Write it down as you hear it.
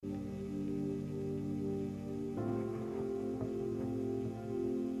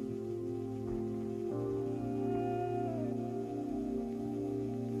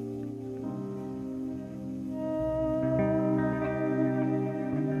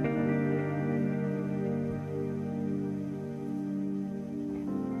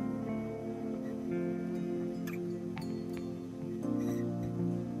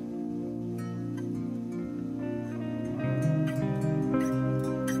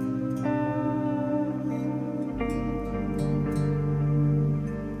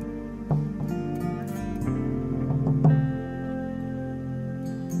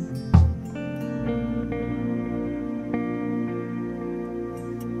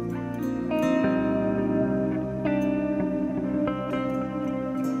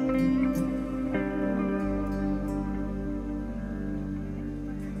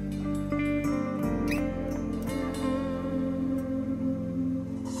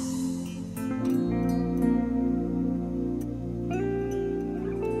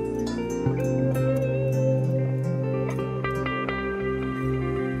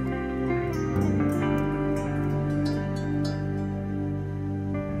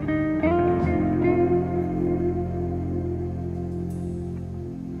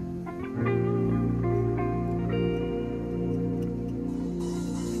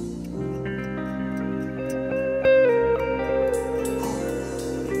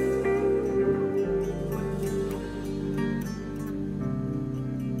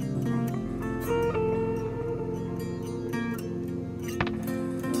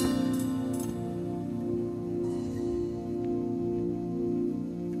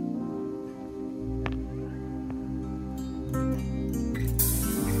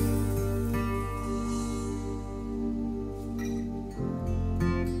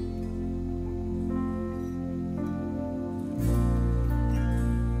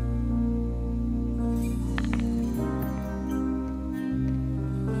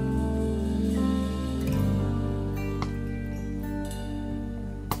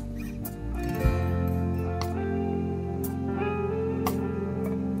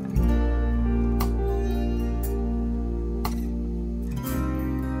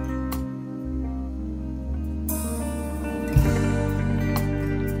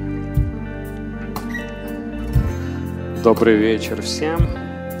Добрый вечер всем.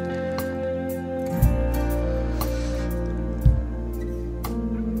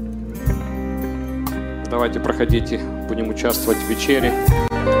 Давайте проходите, будем участвовать в вечере.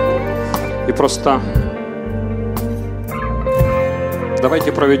 И просто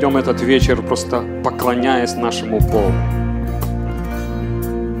давайте проведем этот вечер, просто поклоняясь нашему Богу.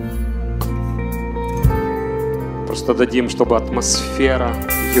 Просто дадим, чтобы атмосфера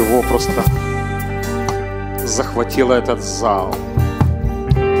Его просто захватила этот зал.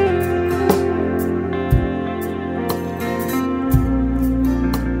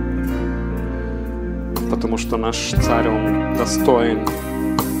 Потому что наш Царь, Он достоин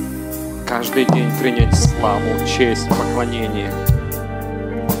каждый день принять славу, честь, поклонение.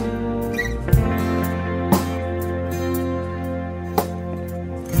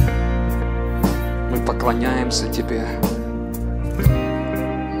 Мы поклоняемся Тебе,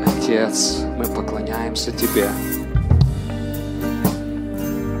 Отец, мы поклоняемся Тебе.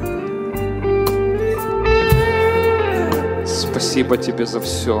 Спасибо Тебе за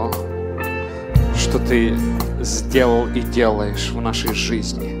все, что Ты сделал и делаешь в нашей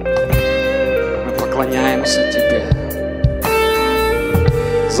жизни. Мы поклоняемся Тебе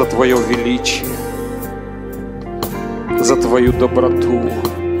за Твое величие, за Твою доброту.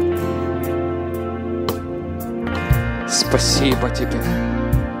 Спасибо Тебе.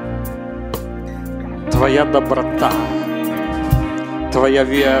 Твоя доброта, Твоя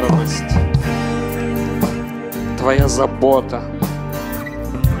верность, Твоя забота,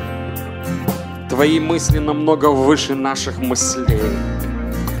 Твои мысли намного выше наших мыслей.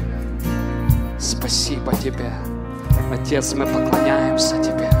 Спасибо Тебе, Отец, мы поклоняемся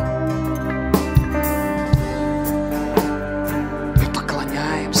Тебе. Мы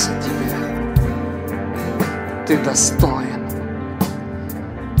поклоняемся Тебе. Ты достоин.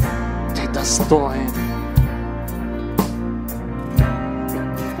 Ты достоин.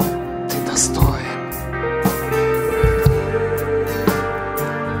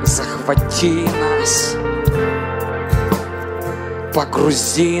 Захвати нас,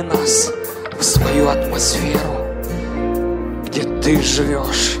 погрузи нас в свою атмосферу, где Ты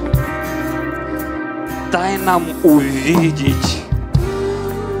живешь. Дай нам увидеть,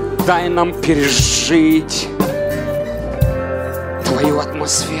 дай нам пережить Твою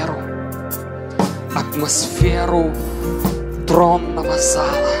атмосферу, атмосферу тронного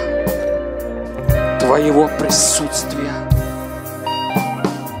зала, Твоего присутствия.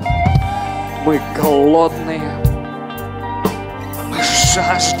 Мы голодные, мы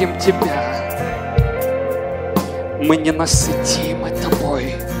жаждем Тебя, мы ненасытимы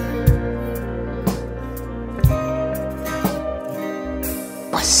Тобой.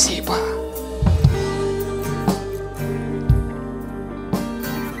 Спасибо.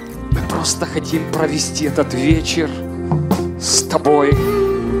 Мы просто хотим провести этот вечер с Тобой,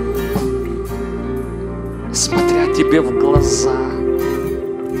 смотря Тебе в глаза.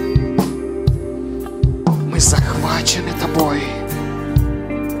 Захвачены Тобой.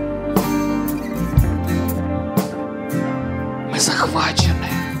 Мы захвачены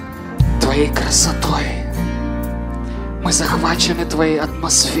Твоей красотой. Мы захвачены Твоей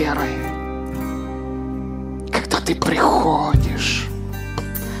атмосферой. Когда Ты приходишь,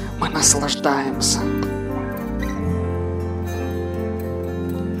 мы наслаждаемся.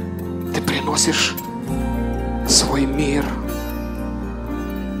 Ты приносишь свой мир.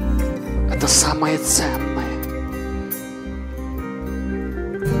 Это самое ценное.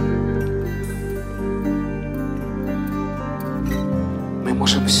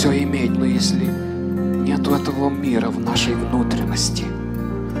 Можем все иметь, но если нету этого мира в нашей внутренности,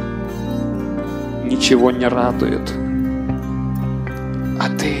 ничего не радует. А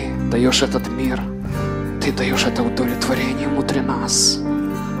Ты даешь этот мир, Ты даешь это удовлетворение внутри нас.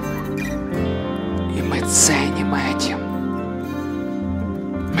 И мы ценим этим,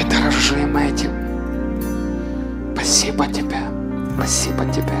 мы дорожим этим. Спасибо Тебе, спасибо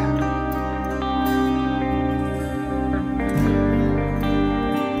Тебе.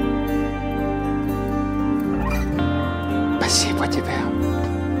 Спасибо Тебе.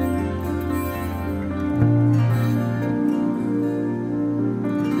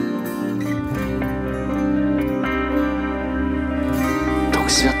 Дух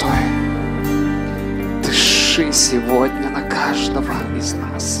Святой, дыши сегодня на каждого из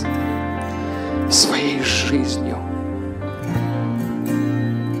нас своей жизнью.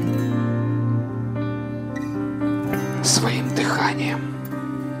 Своим дыханием.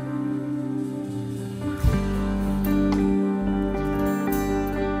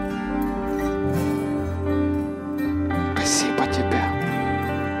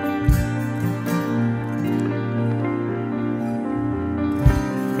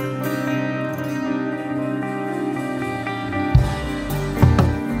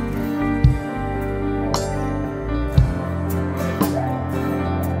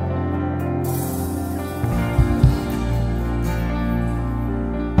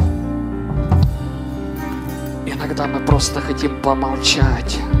 Иногда мы просто хотим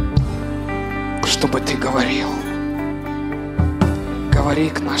помолчать, чтобы Ты говорил. Говори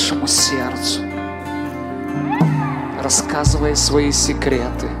к нашему сердцу. Рассказывай свои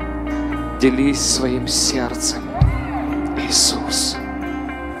секреты. Делись своим сердцем, Иисус.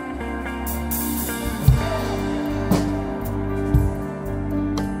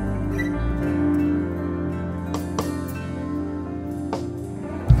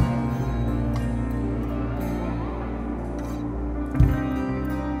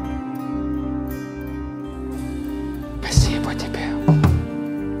 Спасибо Тебе.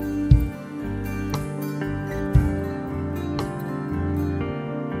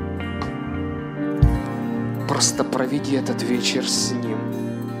 Просто проведи этот вечер с Ним.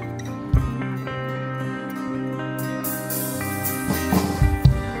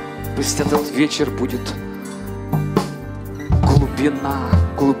 Пусть этот вечер будет глубина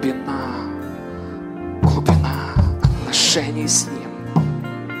отношений с Ним.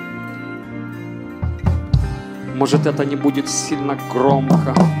 Может, это не будет сильно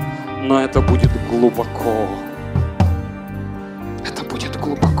громко, но это будет глубоко. Это будет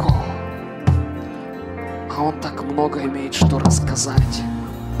глубоко. А Он так много имеет, что рассказать.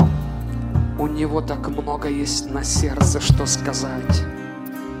 У Него так много есть на сердце, что сказать.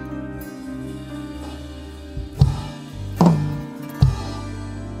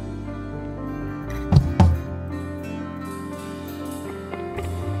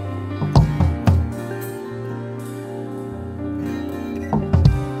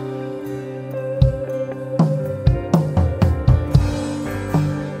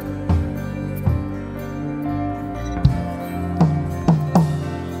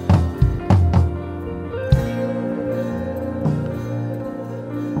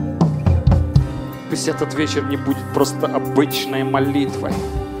 Пусть этот вечер не будет просто обычной молитвой.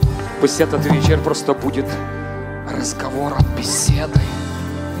 Пусть этот вечер просто будет разговором, беседой,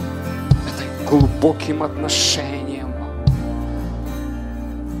 это глубоким отношением.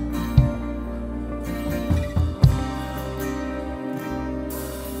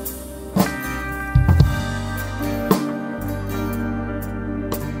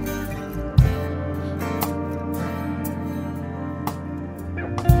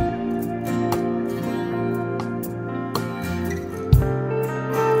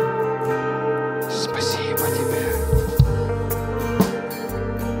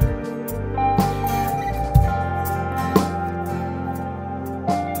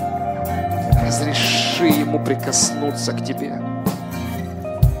 Разреши Ему прикоснуться к тебе.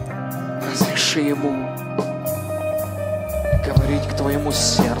 Разреши Ему говорить к твоему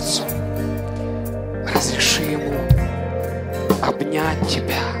сердцу. Разреши Ему обнять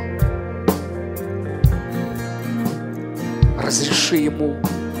тебя. Разреши Ему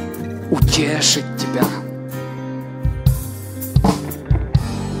утешить тебя.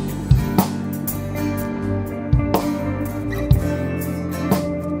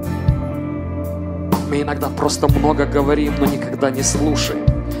 Мы иногда просто много говорим, но никогда не слушаем.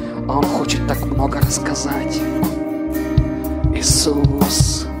 А Он хочет так много рассказать.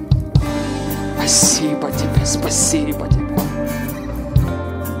 Иисус, спасибо Тебе, спасибо Тебе.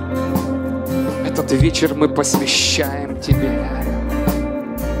 Этот вечер мы посвящаем Тебе.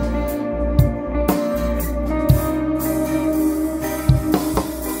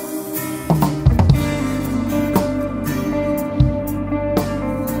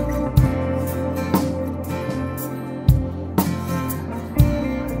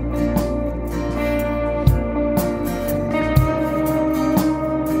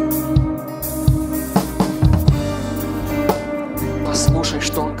 Послушай,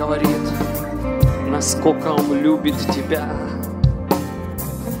 что Он говорит, насколько Он любит тебя,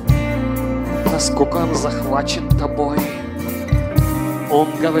 насколько Он захвачен тобой. Он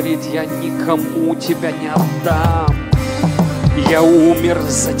говорит: я никому тебя не отдам, я умер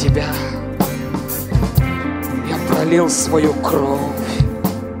за тебя, я пролил свою кровь,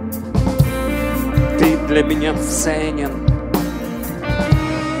 ты для меня ценен,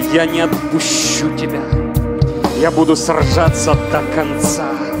 я не отпущу тебя. Я буду сражаться до конца.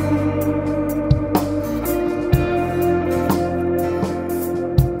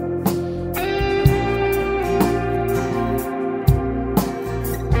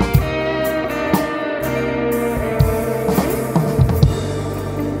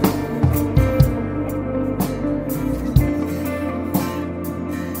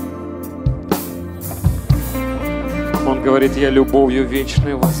 Он говорит: я любовью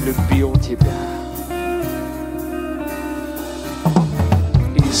вечной возлюбил тебя.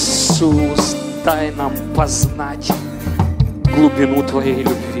 Иисус, дай нам познать глубину Твоей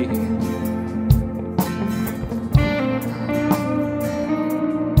любви.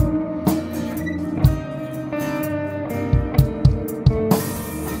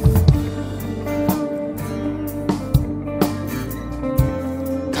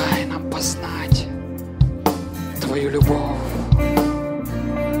 Твою любовь.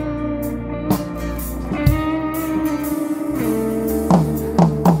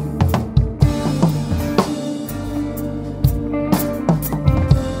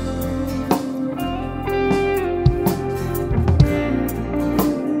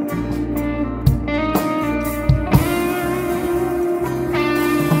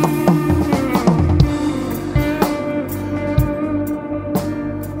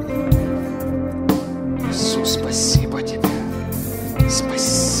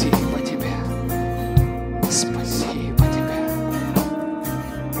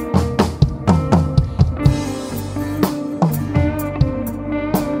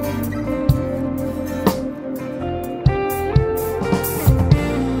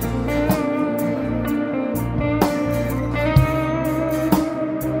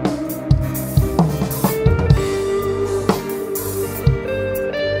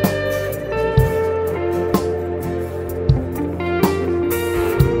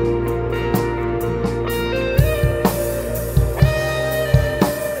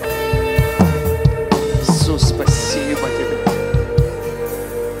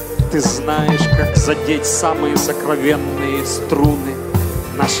 Задеть самые сокровенные струны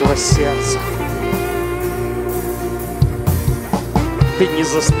нашего сердца. Ты не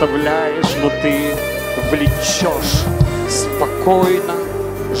заставляешь, но ты влечешь, спокойно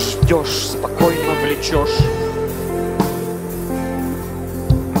ждешь, спокойно влечешь.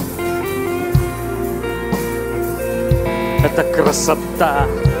 Это красота,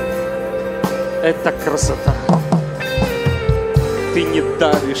 это красота. Ты не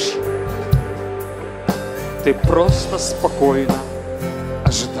давишь. Ты просто спокойно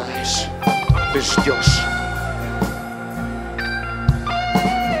ожидаешь, ты ждешь.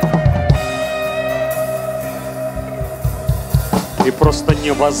 И просто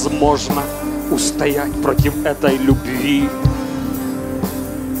невозможно устоять против этой любви.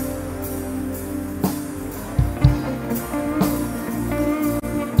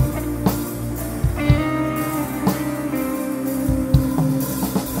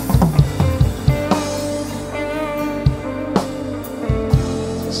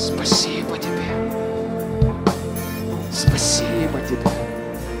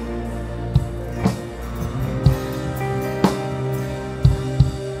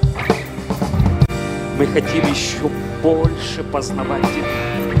 Мы хотим еще больше познавать Тебя,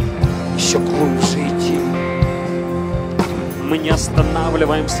 еще глубже идти. Мы не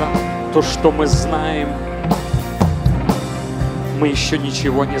останавливаемся, то, что мы знаем, мы еще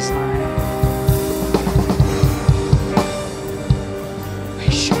ничего не знаем. Мы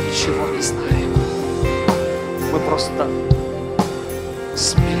еще ничего не знаем. Мы просто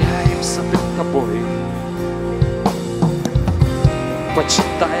смиряемся перед Тобой,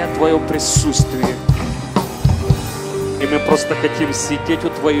 почитая Твое присутствие. И мы просто хотим сидеть у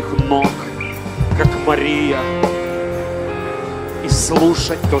Твоих ног, как Мария, и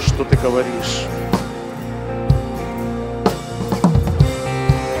слушать то, что Ты говоришь.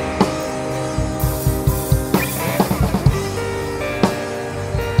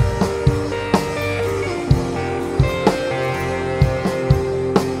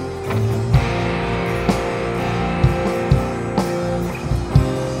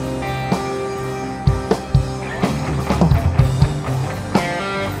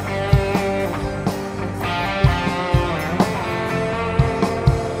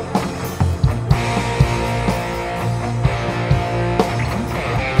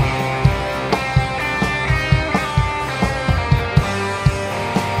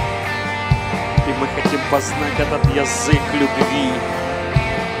 Познать этот язык любви.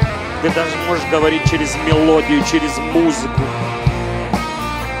 Ты даже можешь говорить через мелодию, через музыку.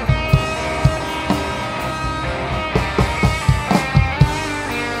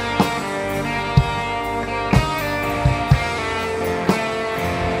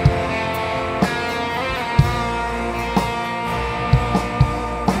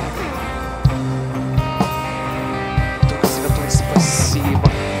 Дух Святой, спасибо.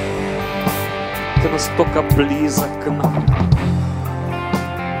 Ты настолько близок к нам.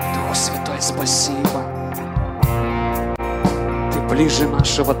 Дух Святой, спасибо. Ты ближе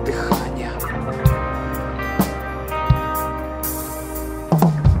нашего дыхания.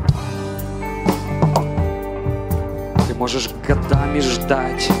 Ты можешь годами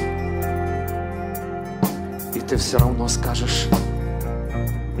ждать, и ты все равно скажешь: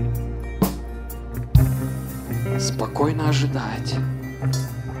 спокойно ожидать.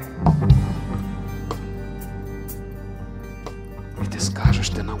 Скажешь,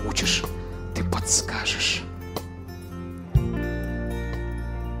 ты научишь, ты подскажешь.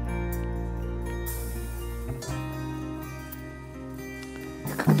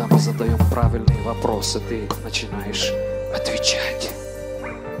 Когда мы задаем правильные вопросы, ты начинаешь отвечать.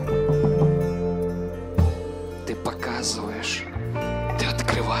 Ты показываешь, ты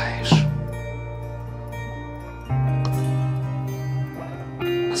открываешь.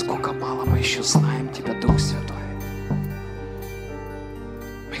 Насколько мало мы еще знаем Тебя, Дух Святой.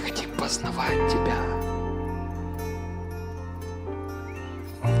 Мы хотим познавать Тебя.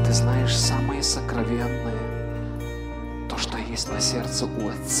 Ты знаешь самые сокровенные, то, что есть на сердце у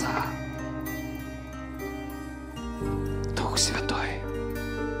Отца. Дух Святой.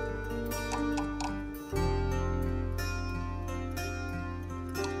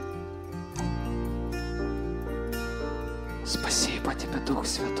 Спасибо Тебе, Дух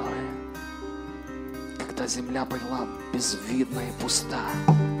Святой. Когда земля была безвидна и пуста,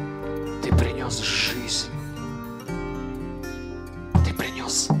 Ты принес жизнь. Ты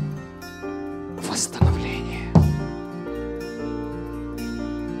принес восстановление.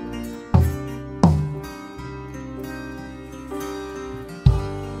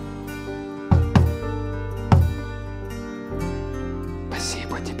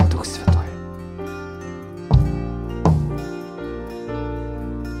 Спасибо Тебе, Дух Святой.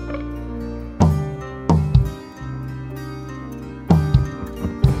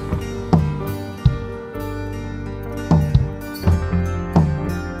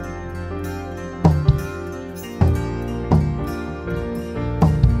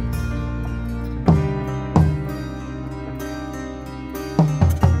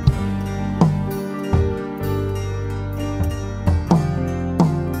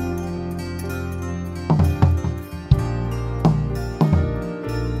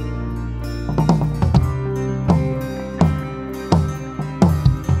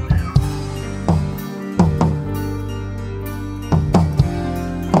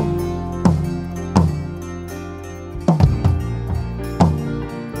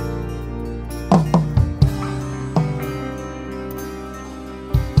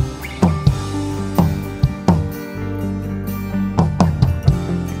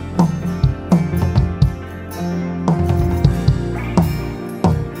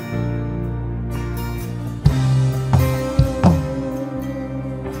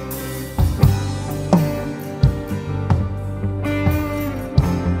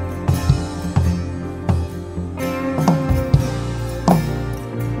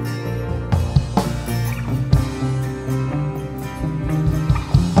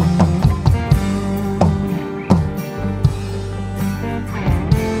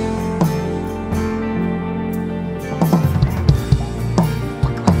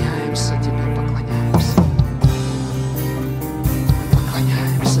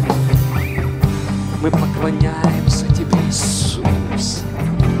 Мы поклоняемся Тебе, Иисус.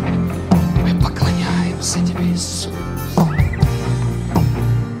 Мы поклоняемся Тебе, Иисус.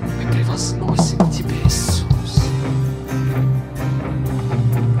 Мы превозносим Тебе, Иисус.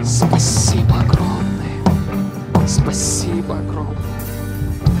 Спасибо огромное. Спасибо огромное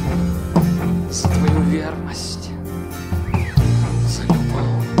за Твою верность, за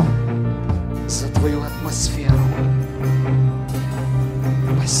любовь, за Твою атмосферу.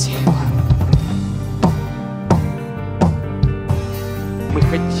 Спасибо. Мы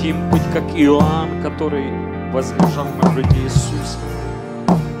хотим быть как Иоанн, который возлежал на груди Иисуса.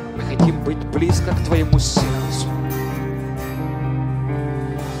 Мы хотим быть близко к Твоему сердцу.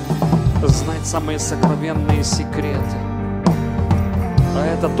 Знать самые сокровенные секреты. А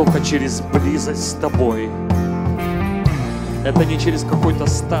это только через близость с Тобой. Это не через какой-то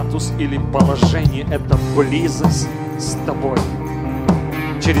статус или положение. Это близость с Тобой.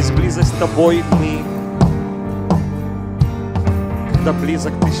 Через близость с Тобой мы... Когда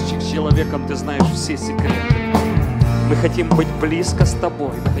близок ты с человеком, ты знаешь все секреты. Мы хотим быть близко с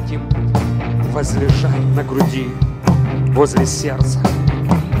Тобой. Мы хотим возлежать на груди, возле сердца.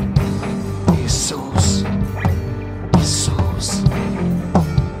 Иисус, Иисус,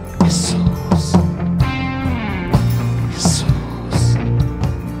 Иисус, Иисус.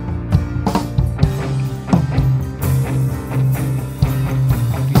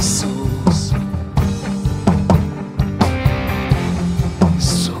 Иисус.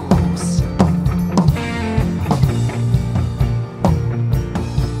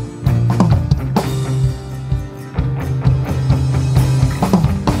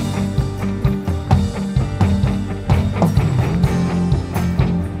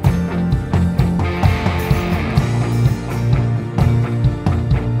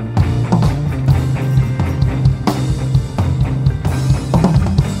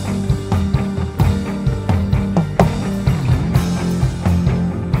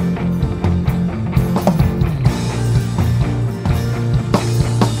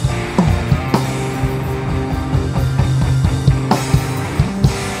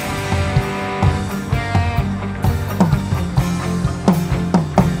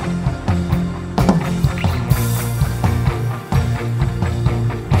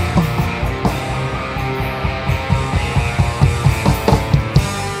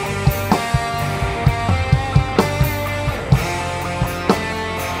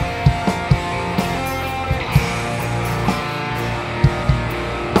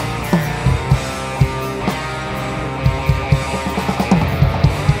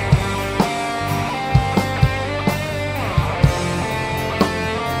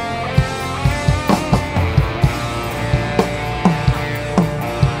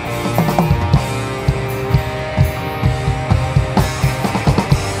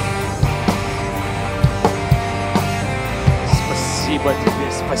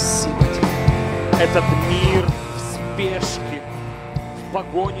 Спасибо Тебе. Этот мир в спешке, в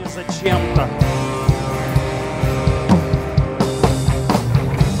погоне за чем-то.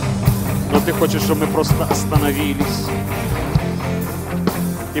 Но Ты хочешь, чтобы мы просто остановились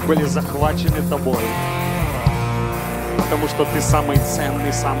и были захвачены Тобой. Потому что Ты самый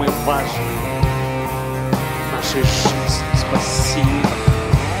ценный, самый важный в нашей жизни. Спасибо.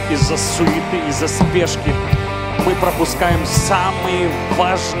 Из-за суеты, из-за спешки мы пропускаем самые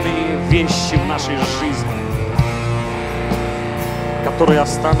важные вещи в нашей жизни, которые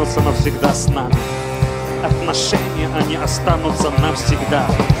останутся навсегда с нами. Отношения, они останутся навсегда.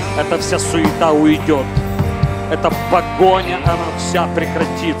 Эта вся суета уйдет. Эта погоня, она вся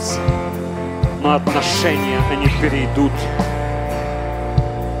прекратится. Но отношения, они перейдут.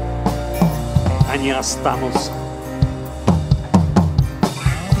 Они останутся.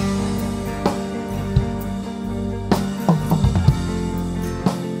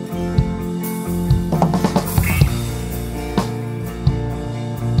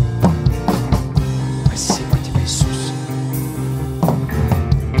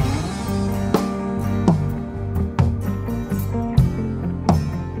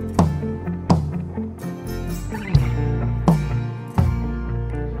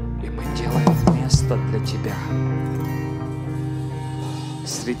 Для Тебя.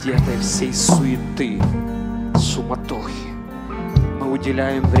 Среди этой всей суеты, суматохи мы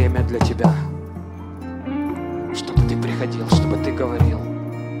уделяем время для Тебя, чтобы Ты приходил, чтобы Ты говорил,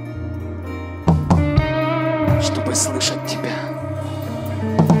 чтобы слышать Тебя.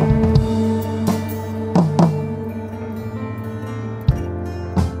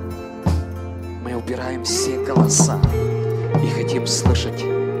 Мы убираем все голоса и хотим слышать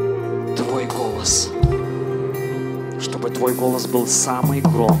Твой голос, чтобы Твой голос был самый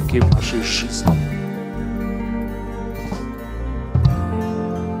громкий в нашей жизни.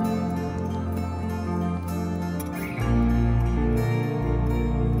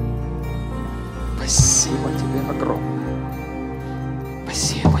 Спасибо Тебе огромное.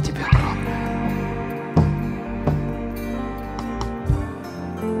 Спасибо Тебе огромное.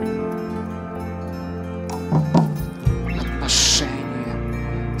 Отношения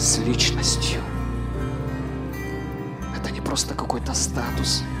с личностью. Это не просто какой-то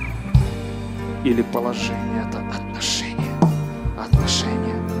статус или положение, это отношения.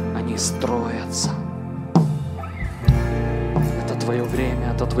 Отношения, они строятся. Это Твое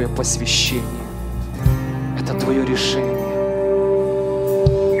время, это Твое посвящение, это Твое решение.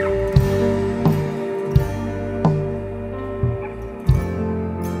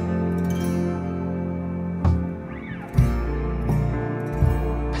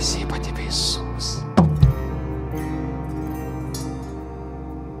 Спасибо Тебе, Иисус.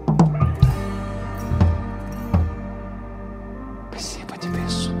 Спасибо Тебе,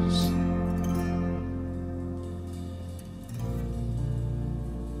 Иисус.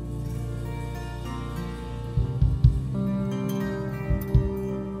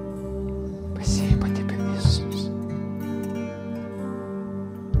 Спасибо Тебе, Иисус.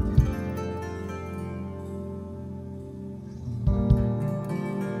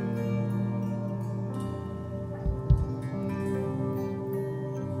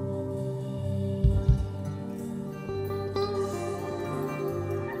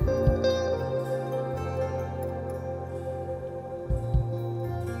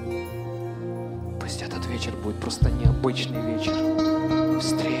 Пусть этот вечер будет просто необычный вечер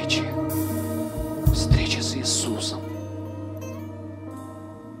встречи с Иисусом.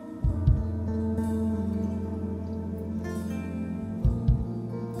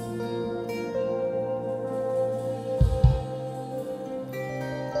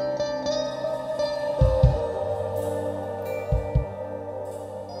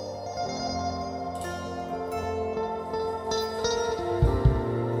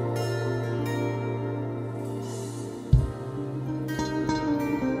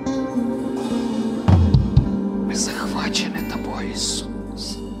 Мы захвачены Тобой,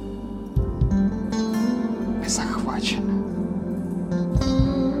 Иисус. Мы захвачены.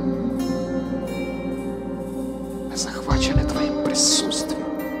 Мы захвачены Твоим присутствием.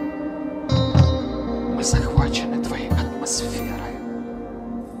 Мы захвачены Твоей атмосферой.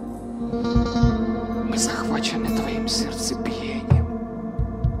 Мы захвачены Твоим сердцебиением.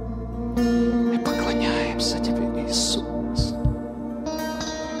 Мы поклоняемся Тебе, Иисус.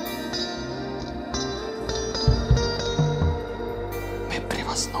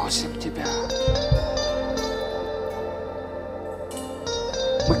 Возносим Тебя.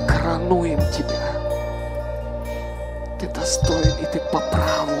 Мы коронуем Тебя. Ты достоин, и Ты по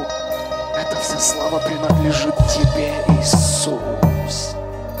праву. Эта вся слава принадлежит Тебе, Иисус.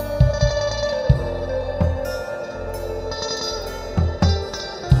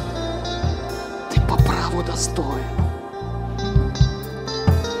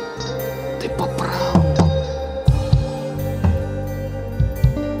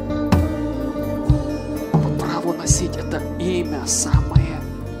 самое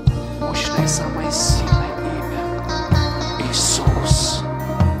мощное, самое сильное имя. Иисус.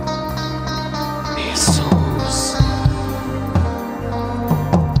 Иисус.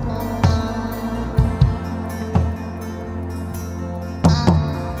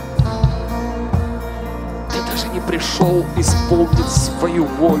 Ты даже не пришел исполнить свою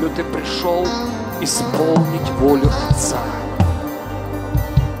волю, ты пришел исполнить волю Отца.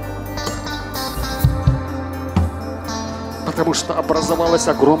 Потому что образовалась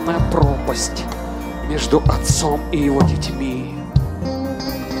огромная пропасть между Отцом и Его детьми.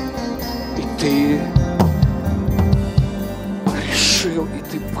 И ты решил, и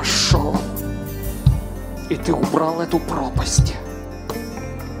ты пошел, и ты убрал эту пропасть.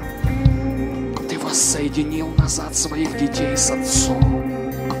 Ты воссоединил назад своих детей с Отцом.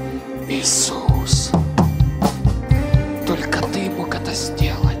 Иисус, только Ты мог это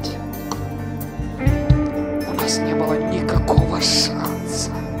сделать. У нас не было никакого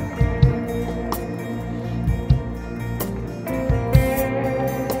шанса.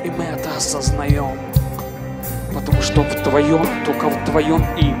 И мы это осознаем, потому что только в Твоем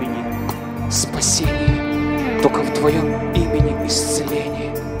имени спасение, только в Твоем имени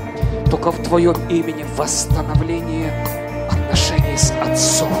исцеление, только в Твоем имени восстановление отношений с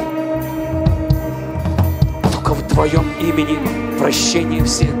Отцом, только в Твоем имени прощение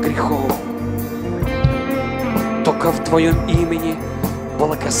всех грехов, только в Твоем имени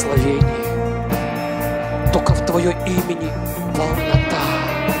благословение, только в Твоем имени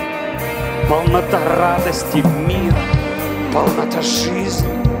полнота радости, мира, полнота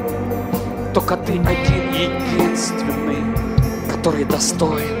жизни. Только Ты один единственный, который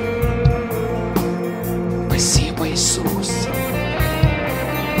достоин. Спасибо, Иисус.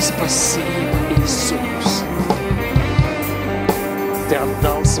 Спасибо, Иисус. Ты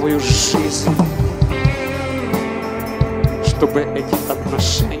отдал свою жизнь, чтобы эти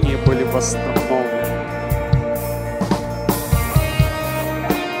отношения были восстановлены.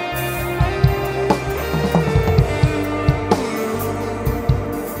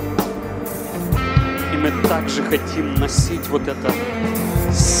 И мы также хотим носить вот это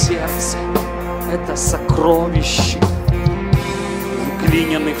сердце, это сокровище в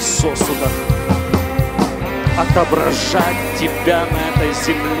глиняных сосудах, отображать Тебя на этой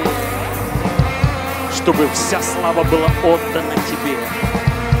земле, чтобы вся слава была отдана Тебе.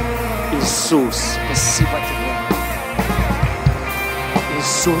 Иисус, спасибо Тебе.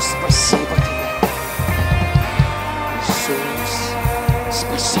 Иисус, спасибо Тебе. Иисус,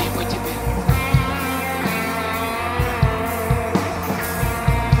 спасибо Тебе.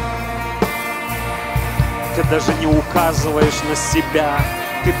 Ты даже не указываешь на себя,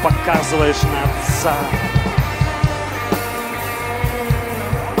 Ты показываешь на Отца.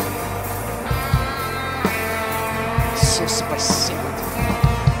 Спасибо Тебе.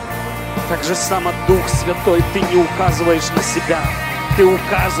 Так же само Дух Святой, Ты не указываешь на себя, Ты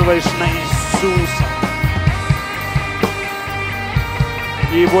указываешь на Иисуса.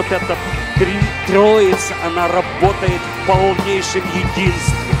 И вот эта Троица, она работает в полнейшем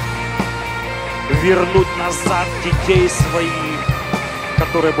единстве. Вернуть назад детей своих,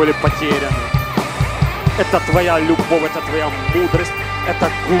 которые были потеряны. Это Твоя любовь, это Твоя мудрость, это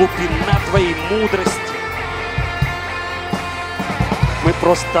глубина Твоей мудрости. Мы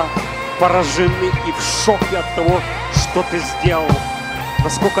просто поражены и в шоке от того, что Ты сделал.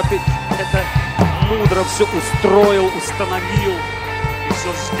 Насколько Ты это мудро все устроил, установил и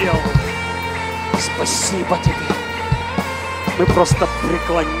все сделал. Спасибо Тебе. Мы просто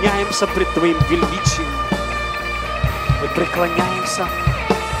преклоняемся пред Твоим величием. Мы преклоняемся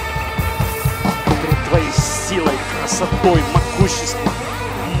пред Твоей силой, красотой, могуществом,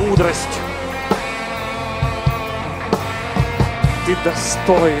 мудростью. Ты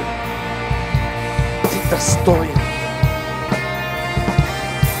достоин. Ты достоин.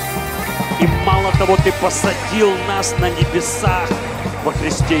 И мало того, Ты посадил нас на небесах во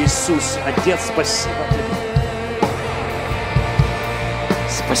Христе Иисусе. Отец, спасибо Тебе.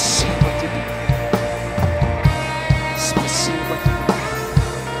 Спасибо Тебе. Спасибо Тебе.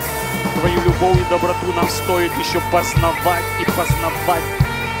 Твою любовь и доброту нам стоит еще познавать и познавать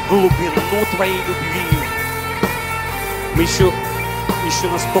глубину Твоей любви. Мы еще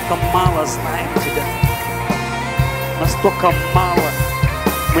настолько мало знаем Тебя. Настолько мало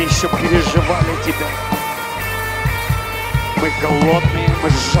мы еще переживали Тебя. Мы голодные, мы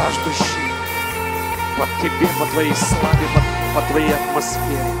жаждущие по Тебе, по Твоей славе, по Твоей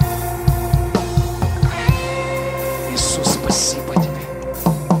атмосфере. Иисус, спасибо Тебе.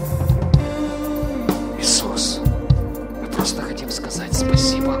 Иисус, мы просто хотим сказать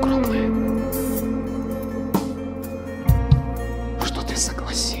спасибо огромное.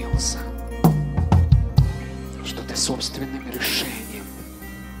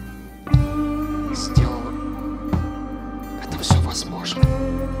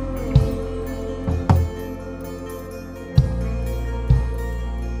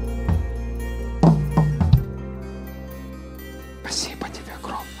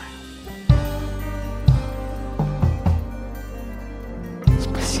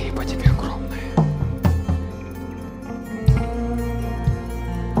 Спасибо тебе огромное.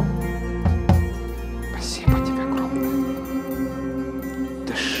 Спасибо тебе огромное.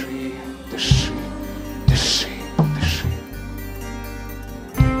 Дыши, дыши, дыши, дыши.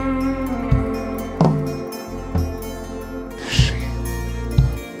 Дыши.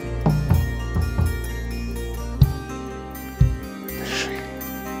 Дыши.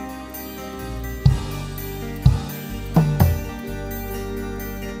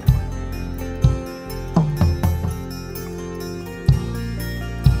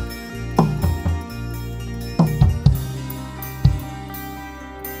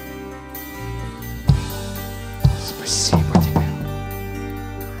 Спасибо тебе.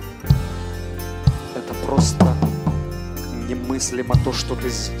 Это просто немыслимо то, что ты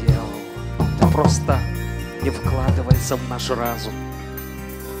сделал. Это просто не вкладывается в наш разум.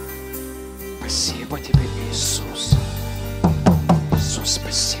 Спасибо тебе, Иисус. Иисус,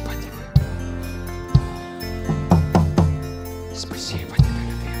 спасибо тебе. Спасибо тебе,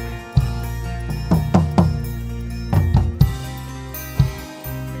 любимый.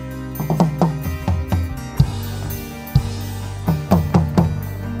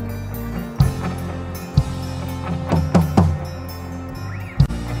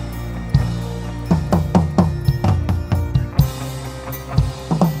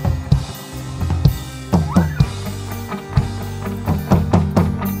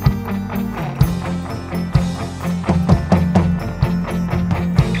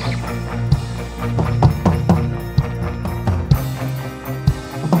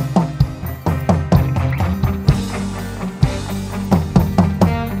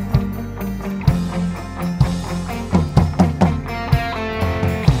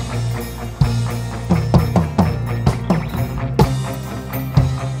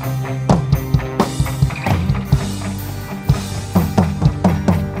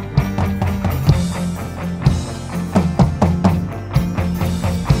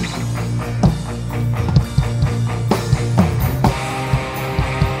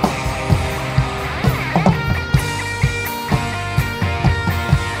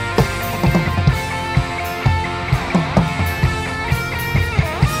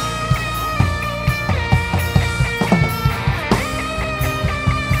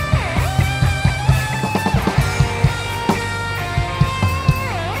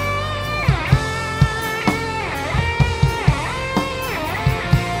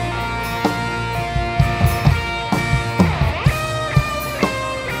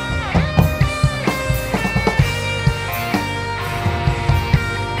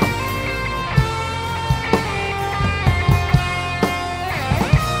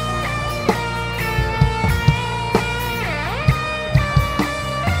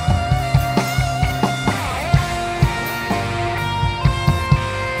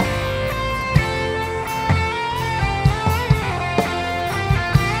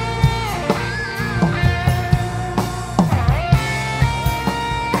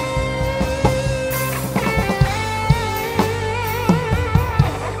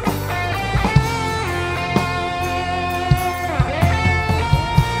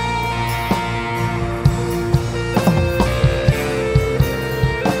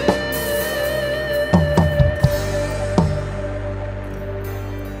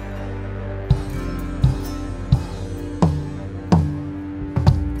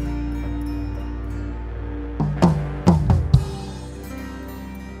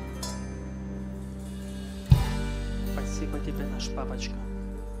 Спасибо тебе, наш папочка.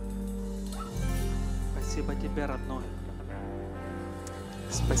 Спасибо тебе, родной.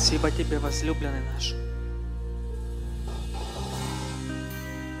 Спасибо тебе, возлюбленный наш.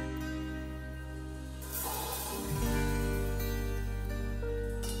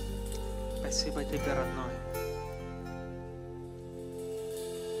 Спасибо тебе, родной.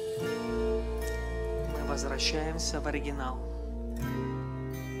 Мы возвращаемся в оригинал.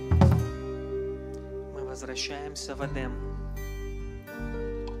 Мы возвращаемся в Эдем.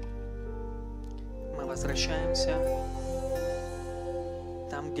 Мы возвращаемся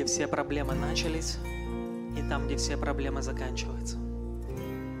там, где все проблемы начались, и там, где все проблемы заканчиваются.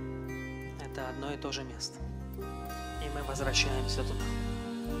 Это одно и то же место. И мы возвращаемся туда.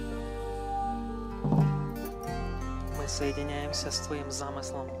 Мы соединяемся с Твоим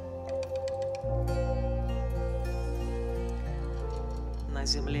замыслом на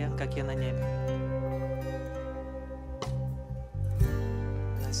земле, как и на небе.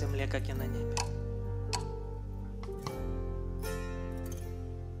 На земле, как и на небе.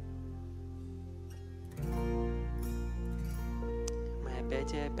 Мы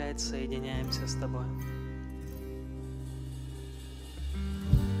опять и опять соединяемся с Тобой.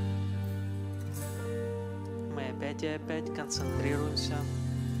 опять и опять концентрируемся.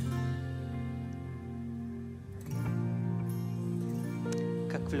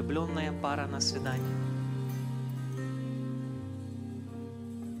 Как влюбленная пара на свидании.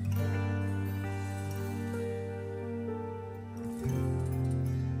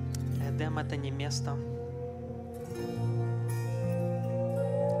 Эдем — это не место.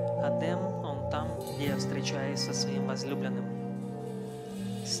 Эдем, он там, где я встречаюсь со своим возлюбленным,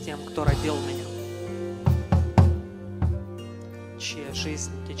 с тем, кто родил меня, чья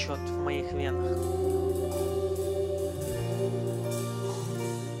жизнь течет в моих венах.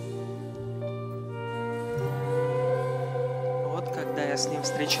 Вот когда я с ним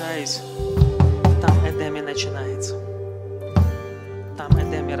встречаюсь, там Эдем и начинается. Там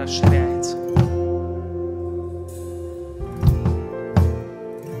Эдем и расширяется.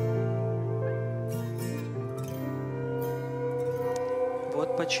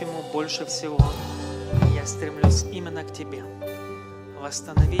 Вот почему больше всего я стремлюсь именно к тебе,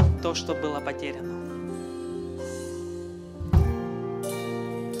 восстановить то, что было потеряно.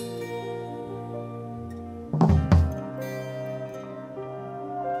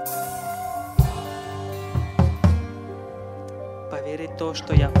 Поверить в то,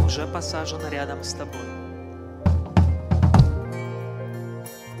 что я уже посажен рядом с тобой.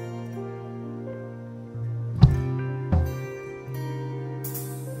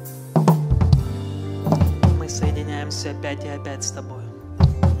 Мы соединяемся опять и опять с тобой.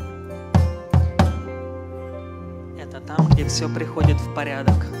 Это там, где все приходит в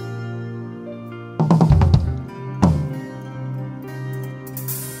порядок.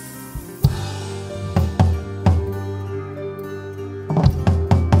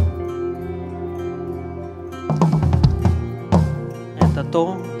 Это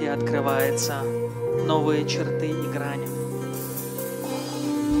то, где открываются новые черты и грани.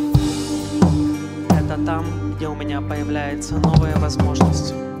 Это там, где у меня появляется новая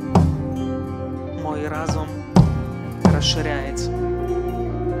возможность. Мой разум расширяется.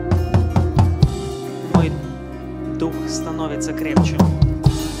 Мой дух становится крепче.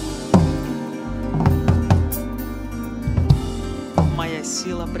 Моя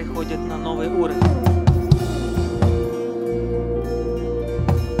сила приходит на новый уровень.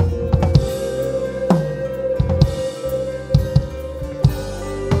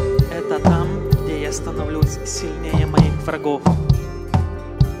 Это там, где я становлюсь сильнее моих врагов.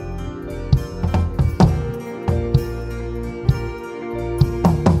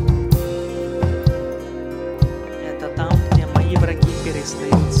 Это там, где мои враги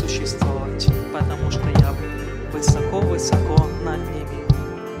перестают существовать, потому что я высоко-высоко над ними.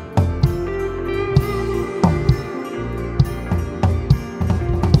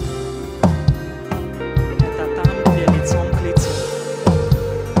 Это там, где лицом к лицу,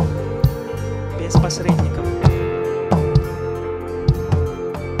 без посредников.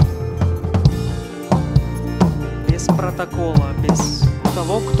 Без протокола, без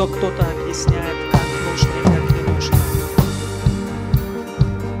того, кто-то объясняет, как нужно и как не нужно.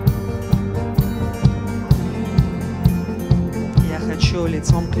 Я хочу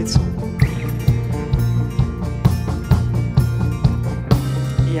лицом к лицу.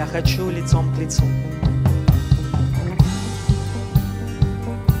 Я хочу лицом к лицу.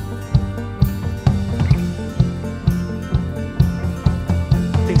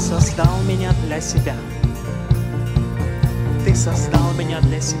 Ты создал меня для себя. Ты создал меня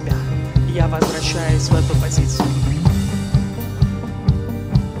для себя. Я возвращаюсь в эту позицию.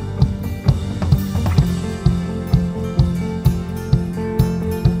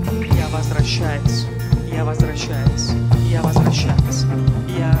 Я возвращаюсь. Я возвращаюсь. Я возвращаюсь.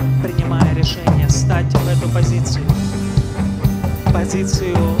 Я принимаю решение стать в эту позицию.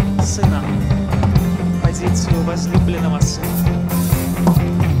 Позицию сына. Позицию возлюбленного сына.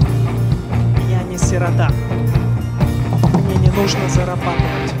 Я не сирота. Мне не нужно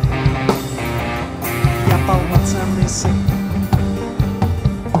зарабатывать. Я полноценный сын.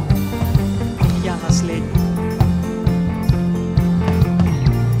 Я наследник.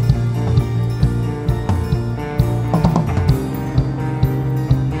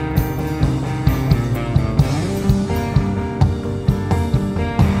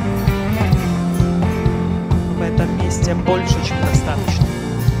 В этом месте больше, чем достаточно.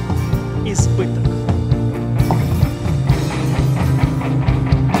 Избыток.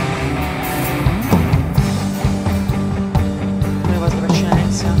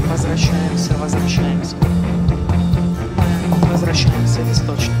 Возвращаемся. Мы возвращаемся в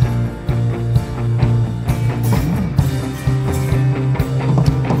источник.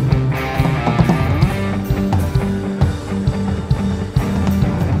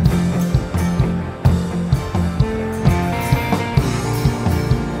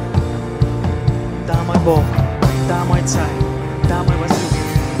 Царь, да, мой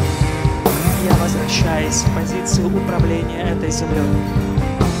возлюбленный, я возвращаюсь в позицию управления этой землей.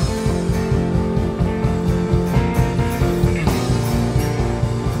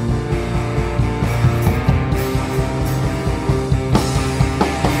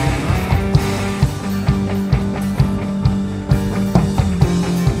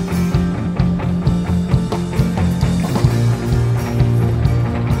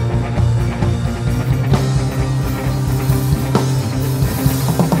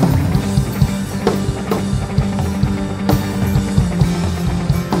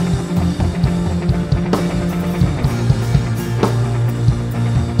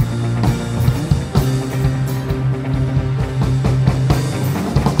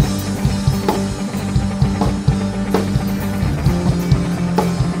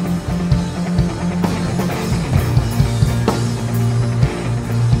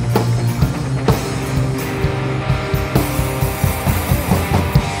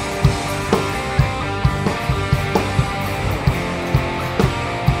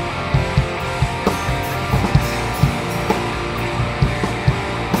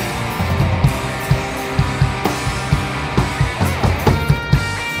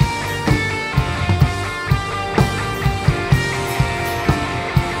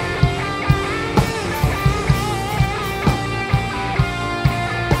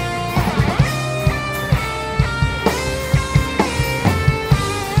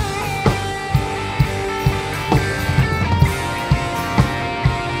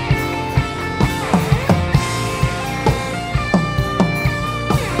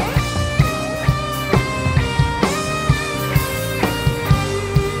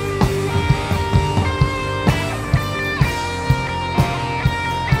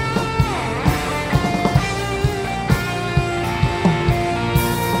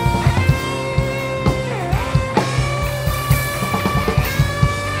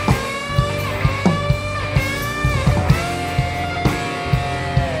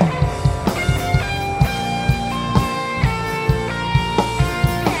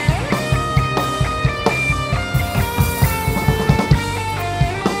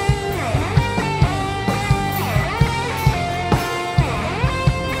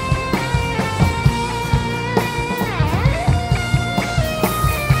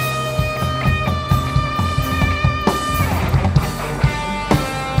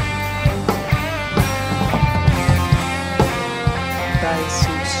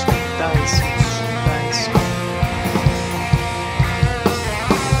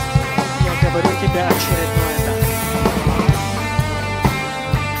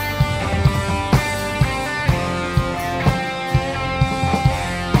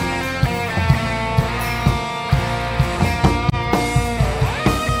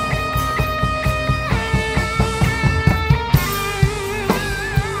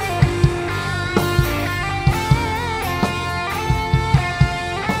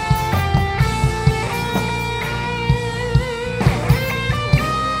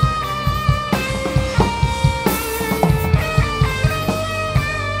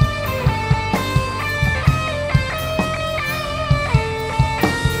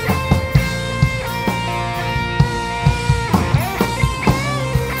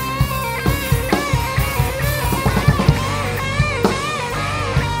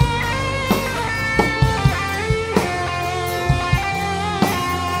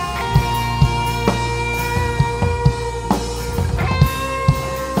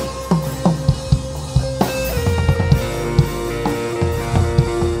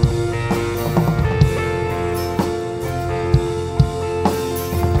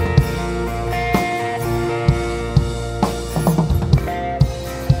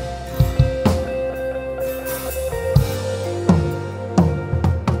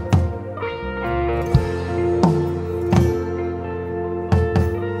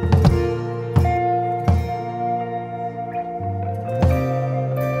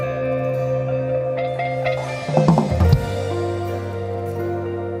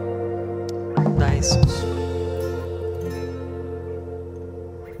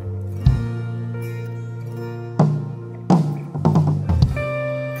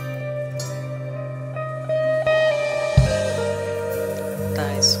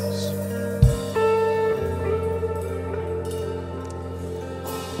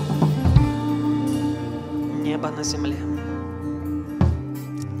 Небо на земле,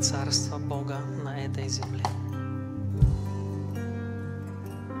 Царство Бога на этой земле.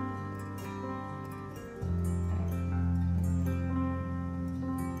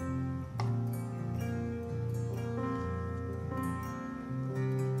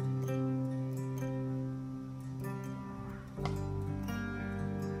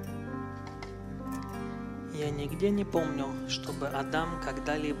 Нигде не помню, чтобы Адам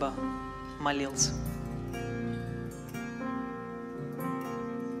когда-либо молился.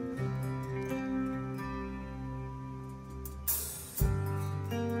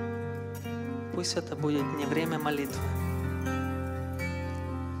 Пусть это будет не время молитвы.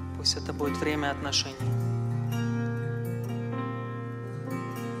 Пусть это будет время отношений.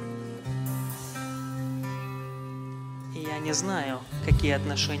 И я не знаю, какие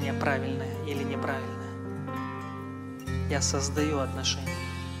отношения правильные или неправильные. Я создаю отношения.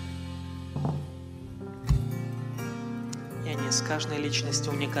 И они с каждой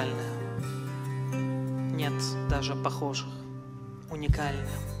личностью уникальны. Нет даже похожих. Уникальны.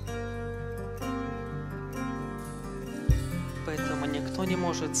 Поэтому никто не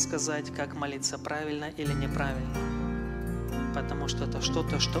может сказать, как молиться правильно или неправильно. Потому что это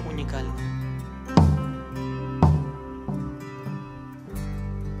что-то, что уникально.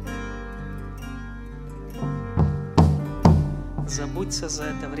 Забудься за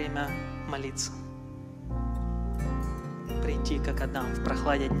это время молиться. Прийти, как Адам, в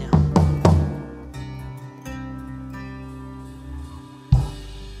прохладе дня.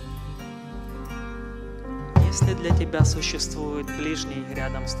 Если для тебя существует ближний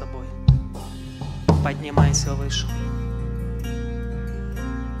рядом с тобой, поднимайся выше.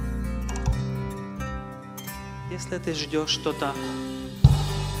 Если ты ждешь что-то,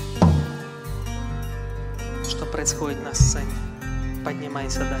 что происходит на сцене,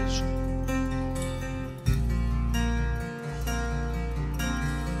 поднимайся дальше.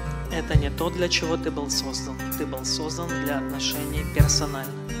 Это не то, для чего ты был создан. Ты был создан для отношений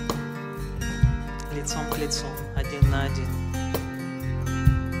персонально. Лицом к лицу, один на один.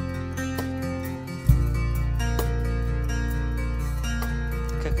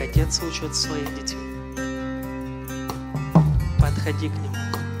 Как отец учит своих детей. Подходи к нему,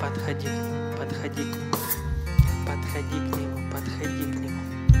 подходи к нему, подходи к нему, подходи к нему, подходи к нему.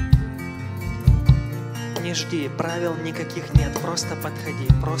 Не жди, правил никаких нет, просто подходи,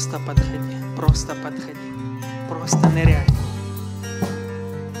 просто подходи, просто подходи, просто ныряй.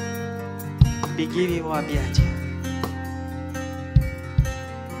 Беги в его объятия.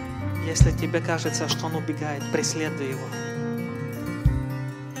 Если тебе кажется, что он убегает, преследуй его.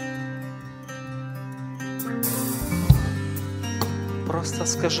 Просто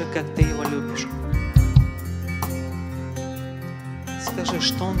скажи, как ты его любишь. Скажи,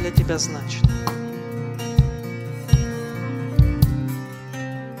 что он для тебя значит.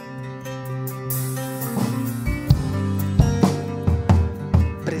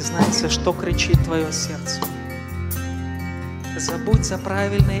 Признайся, что кричит твое сердце. Забудь за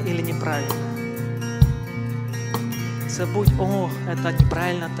правильное или неправильное. Забудь, это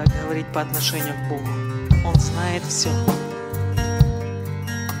неправильно так говорить по отношению к Богу. Он знает все.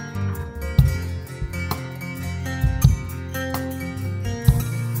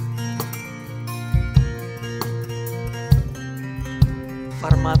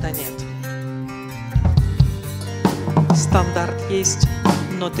 Формата нет. Стандарт есть,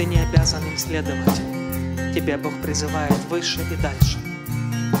 но ты не обязан им следовать. Тебя Бог призывает выше и дальше.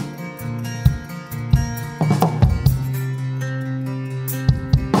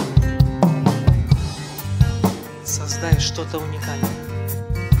 Создай что-то уникальное.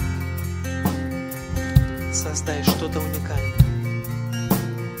 Создай что-то уникальное.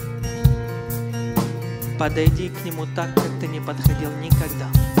 Подойди к нему так, как ты не подходил никогда.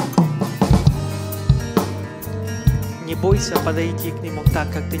 Не бойся подойти к нему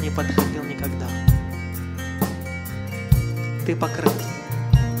так, как ты не подходил никогда. Ты покрыт.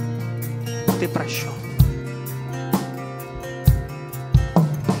 Ты прощен.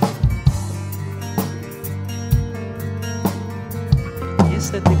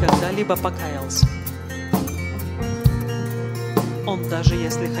 Если ты когда-либо покаялся, он даже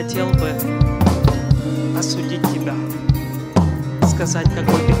если хотел бы осудить тебя, сказать,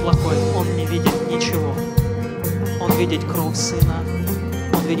 какой ты плохой, он не видит ничего. Он видит кровь Сына,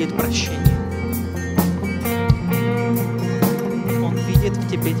 он видит прощение. Он видит, в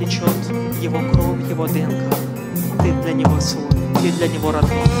тебе течет его кровь, его ДНК. Ты для него свой, ты для него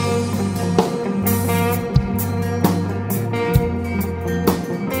родной.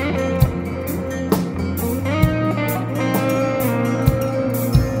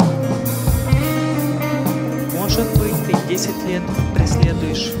 Может быть, ты 10 лет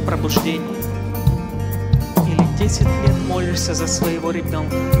преследуешь пробуждение. 10 лет молишься за своего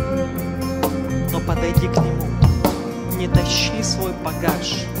ребенка, но подойди к нему. Не тащи свой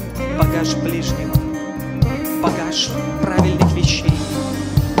багаж, багаж ближнего, багаж правильных вещей.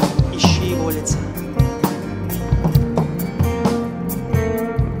 Ищи его лица.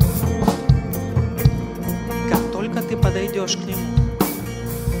 Как придешь к Нему,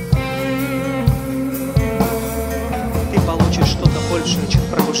 ты получишь что-то большее, чем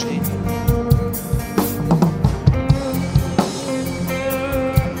пробуждение.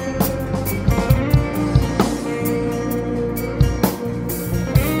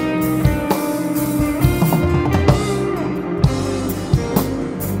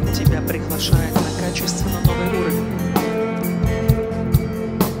 Тебя приглашает на качественно новый уровень.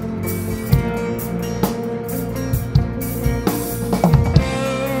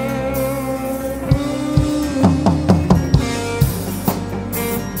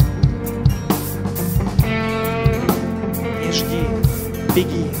 Не жди,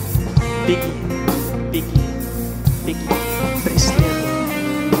 беги, беги, беги, беги, преследуй.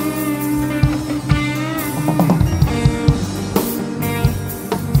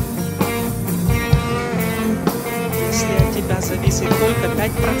 Если от тебя зависит только 5%,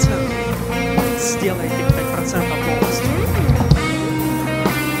 сделай этих 5% полностью.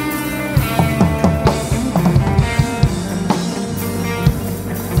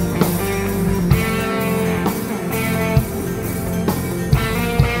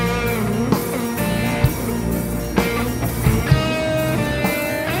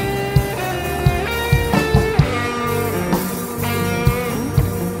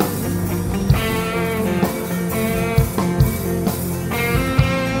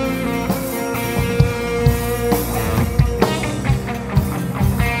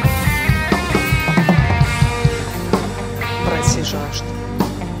 Проси жажду,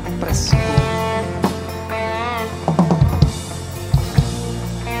 проси голод.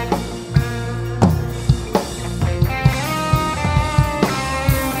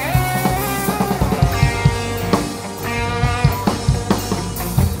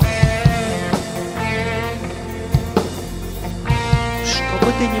 Что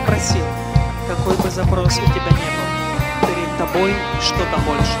бы ты ни просил, какой бы запрос у тебя не был, перед тобой что-то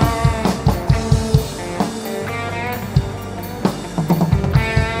больше.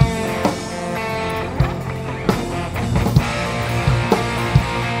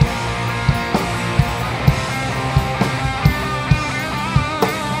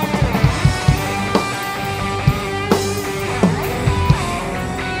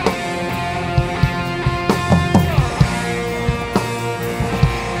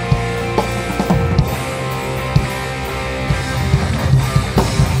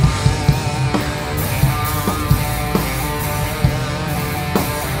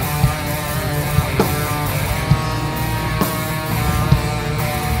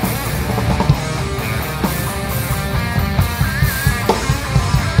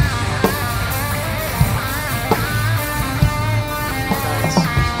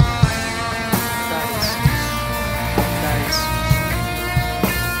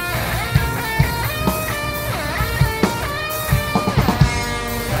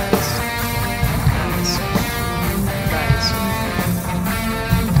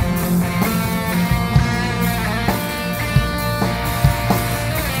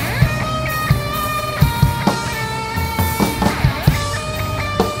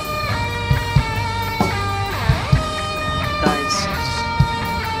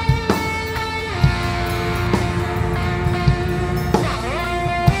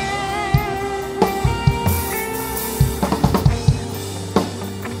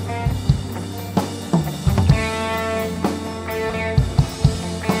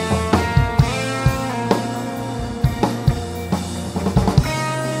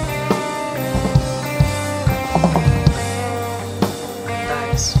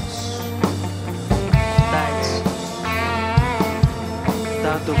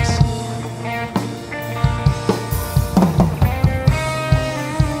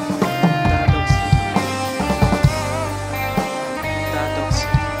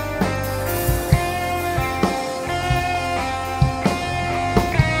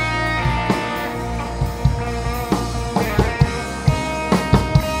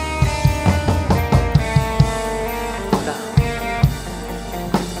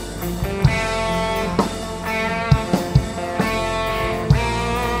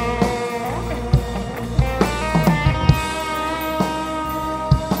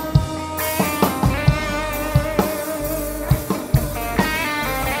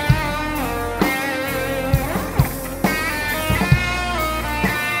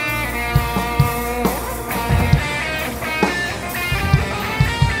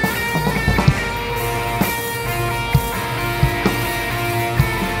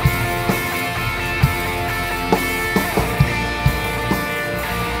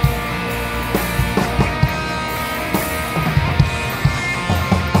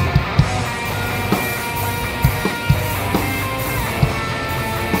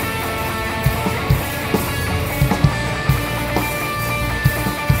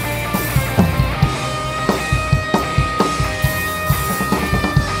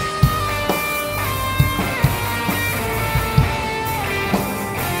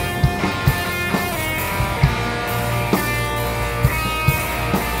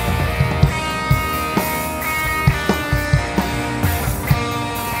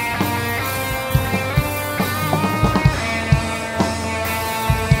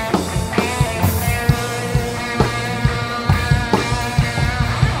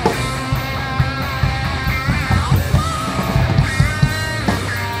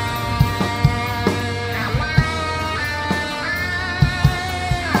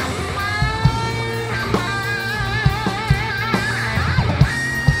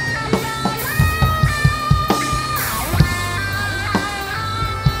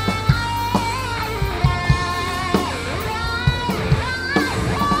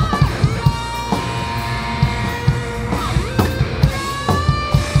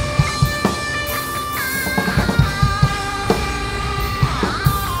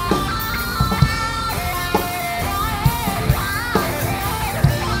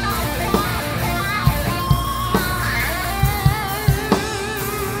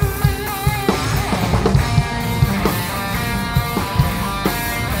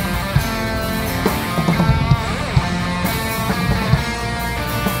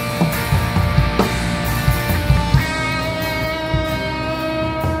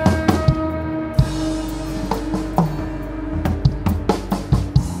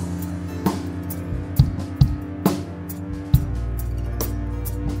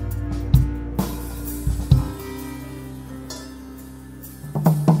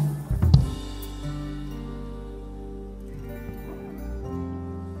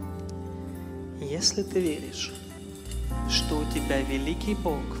 Если ты веришь, что у тебя великий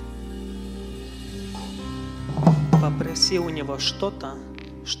Бог, попроси у Него что-то,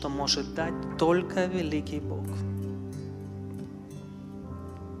 что может дать только великий Бог.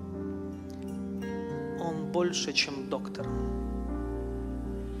 Он больше, чем доктор.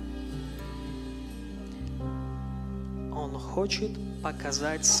 Он хочет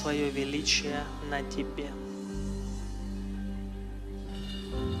показать свое величие на тебе.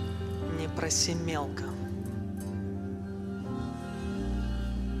 Не проси мелко.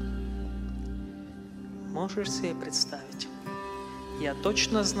 Можешь себе представить? Я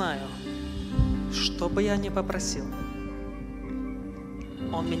точно знаю, что бы я ни попросил,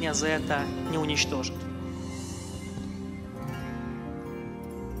 Он меня за это не уничтожит.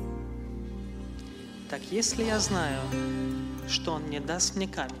 Так если я знаю, что Он не даст мне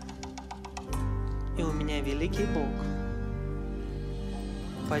камень, и у меня великий Бог,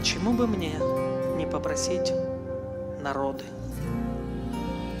 почему бы мне не попросить народы?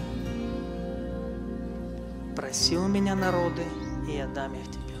 Проси у меня народы, и я дам их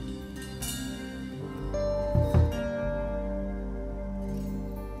тебе.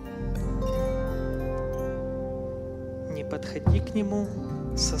 Не подходи к Нему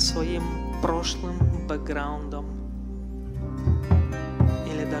со своим прошлым бэкграундом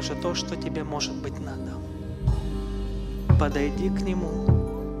или даже то, что тебе, может быть, надо. Подойди к Нему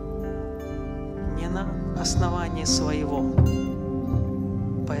не на основании своего.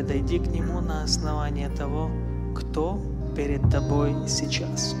 Подойди к Нему на основании того, кто перед тобой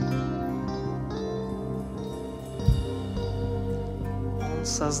сейчас. Он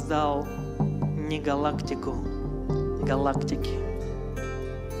создал не галактику, галактики.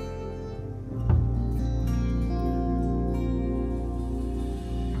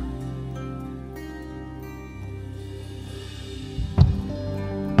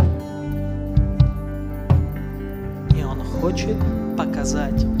 И Он хочет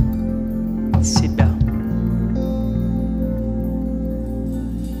показать себя.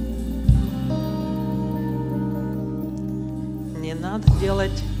 Не надо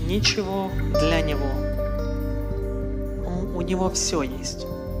делать ничего для Него. У Него все есть.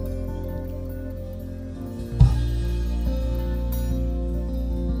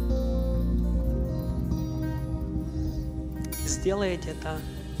 Сделайте это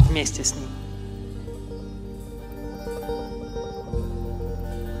вместе с Ним.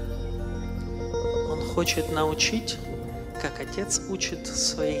 Он хочет научить, как отец учит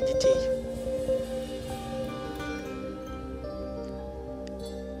своих детей.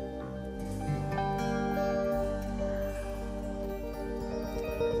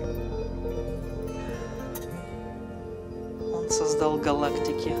 Он создал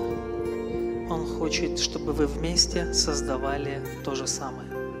галактики. Он хочет, чтобы вы вместе создавали то же самое.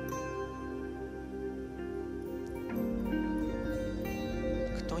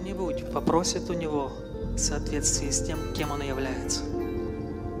 Кто-нибудь попросит у Него в соответствии с тем, кем Он является.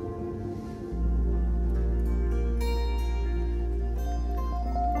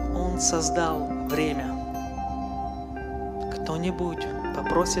 Он создал время. Кто-нибудь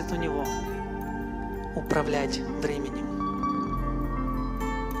попросит у Него управлять временем.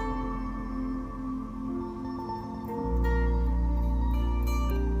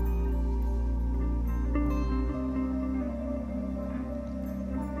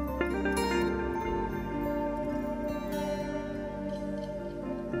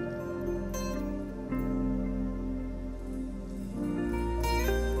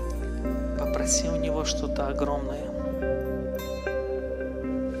 Попроси у Него что-то огромное.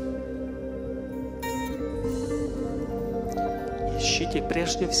 Ищите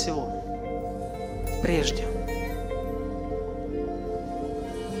прежде всего. Прежде.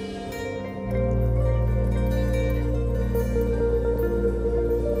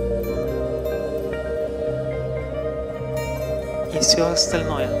 И все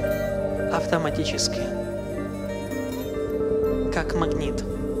остальное автоматически, как магнит,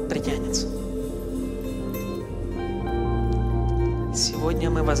 притянется. Сегодня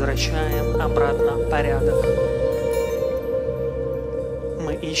мы возвращаем обратно порядок.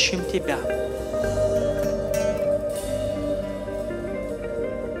 Мы ищем Тебя.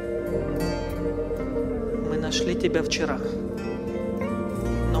 Мы нашли Тебя вчера,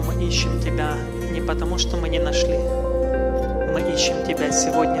 но мы ищем Тебя не потому, что мы не нашли. Мы ищем Тебя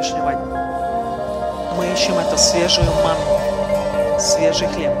сегодняшнего дня. Мы ищем эту свежую манну, свежий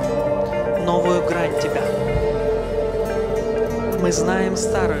хлеб, новую грань Тебя. Мы знаем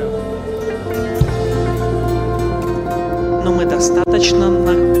старую, но мы достаточно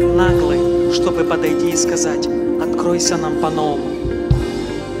наглы, чтобы подойти и сказать: откройся нам по-новому.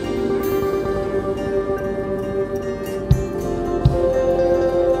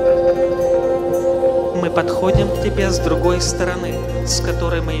 подходим к Тебе с другой стороны, с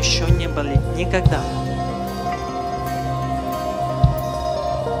которой мы еще не были никогда.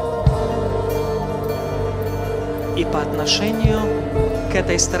 И по отношению к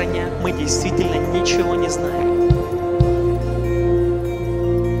этой стороне мы действительно ничего не знаем.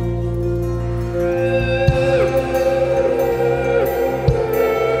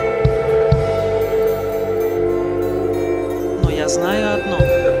 Но я знаю одно.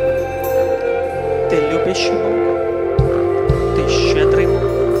 Ты любящий Бог, ты щедрый Бог,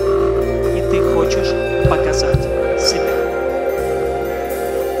 и ты хочешь показать себя.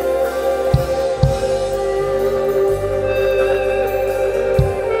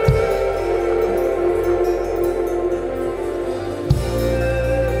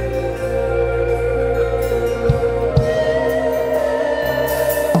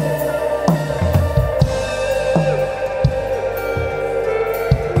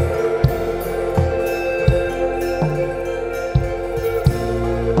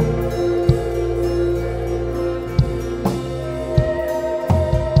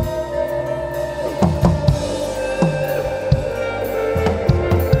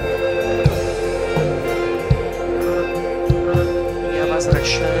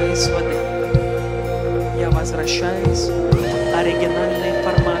 Возвращаясь в воды, я возвращаюсь в оригинальный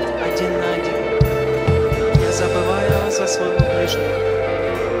формат 1 на 1. Я забываю за своего ближнего.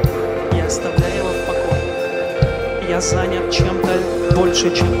 Я оставляю его в покое. Я занят чем-то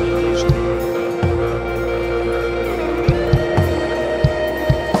больше, чем мой ближний.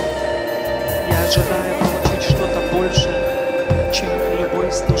 Я ожидаю получить что-то большее, чем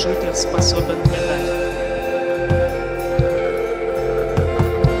любой служитель способен мне дать.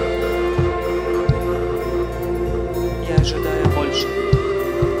 Ожидаю больше.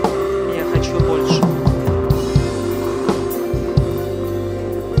 Я хочу больше.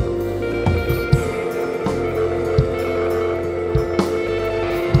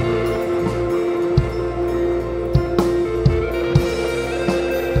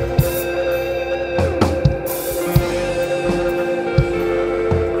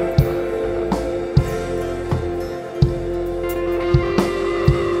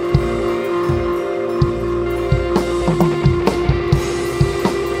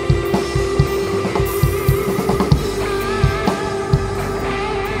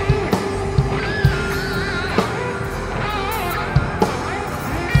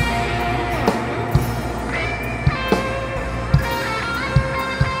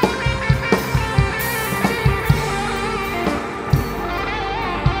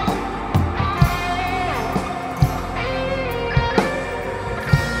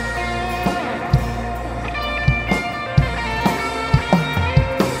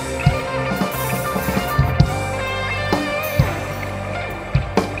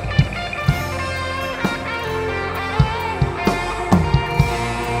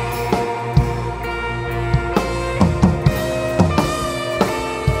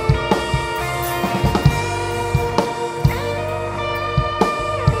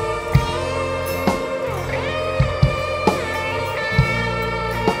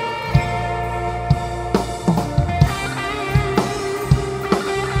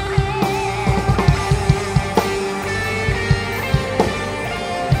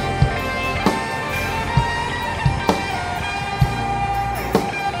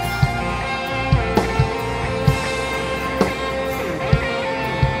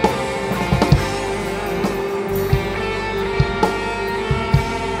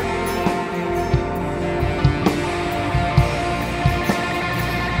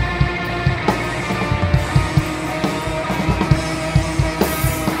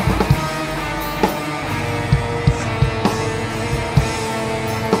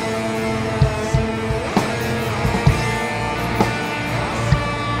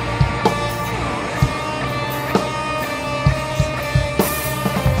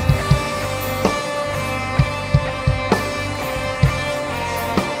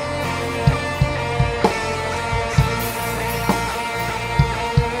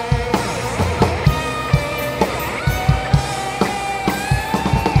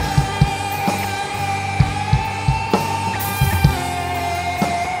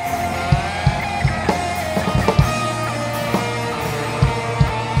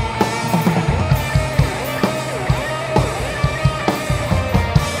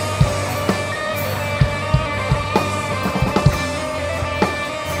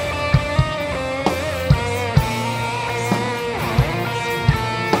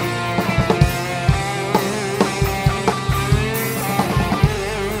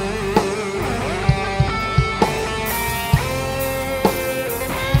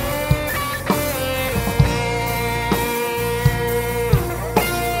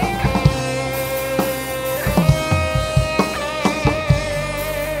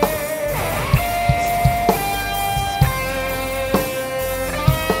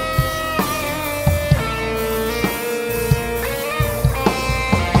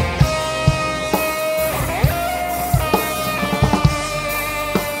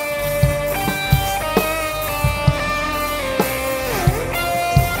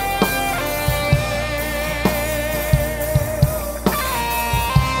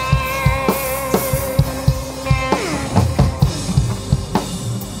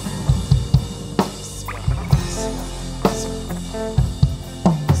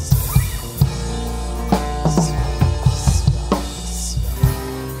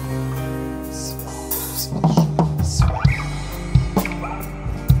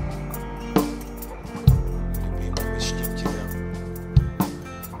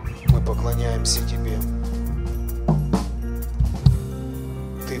 поклоняемся Тебе.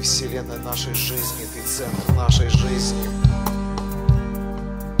 Ты вселенная нашей жизни, Ты центр нашей жизни.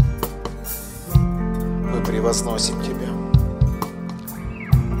 Мы превозносим Тебя.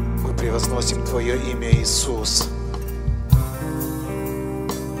 Мы превозносим Твое имя, Иисус.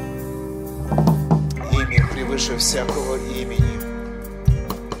 Имя превыше всякого имени.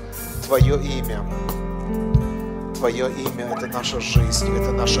 Твое имя. Твое имя – это наша жизнь,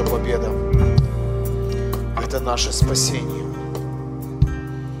 это наша победа, это наше спасение,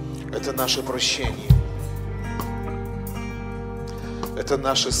 это наше прощение, это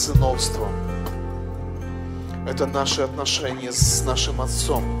наше сыновство, это наши отношения с нашим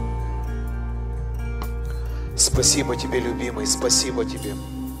Отцом. Спасибо Тебе, любимый, спасибо Тебе.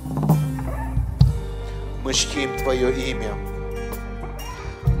 Мы чтим Твое имя,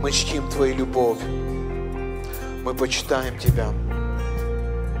 мы чтим Твою любовь. Мы почитаем Тебя.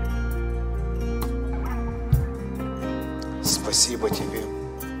 Спасибо Тебе.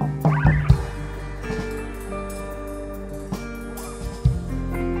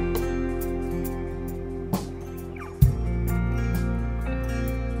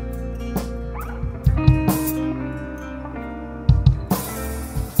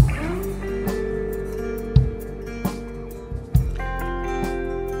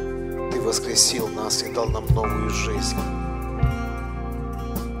 Воскресил нас и дал нам новую жизнь.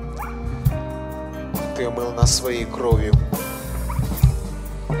 Ты омыл нас своей кровью.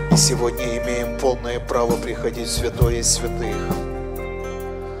 И сегодня имеем полное право приходить в святое святых.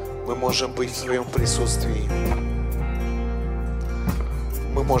 Мы можем быть в Твоем присутствии.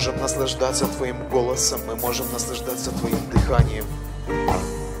 Мы можем наслаждаться Твоим голосом. Мы можем наслаждаться Твоим дыханием.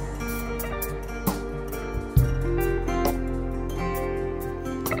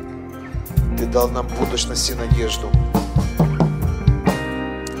 Ты дал нам будущность и надежду.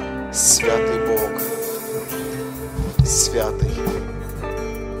 Святый Бог, святый,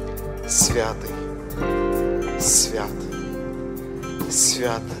 святый, свят,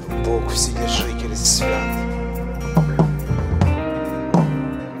 свят Бог Вседержитель, свят.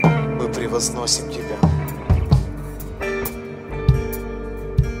 Мы превозносим Тебя.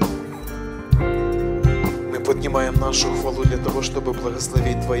 Мы поднимаем нашу хвалу для того, чтобы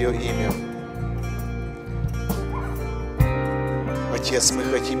благословить Твое имя. Отец, мы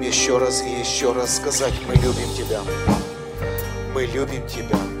хотим еще раз и еще раз сказать: мы любим Тебя. Мы любим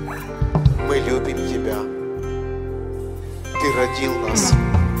Тебя. Мы любим Тебя. Ты родил нас.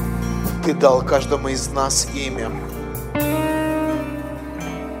 Ты дал каждому из нас имя.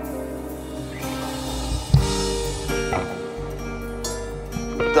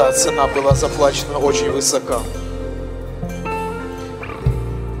 Да, цена была заплачена очень высока.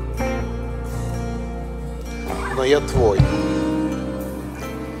 Но я Твой.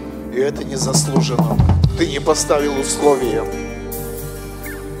 И это незаслуженно. Ты не поставил условия.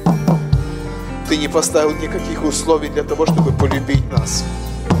 Ты не поставил никаких условий для того, чтобы полюбить нас.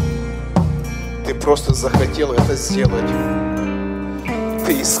 Ты просто захотел это сделать.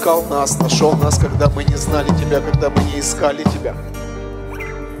 Ты искал нас, нашел нас, когда мы не знали Тебя, когда мы не искали Тебя.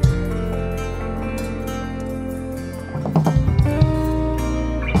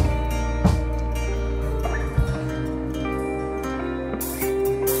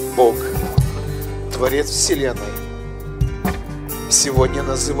 Бог, Творец Вселенной, сегодня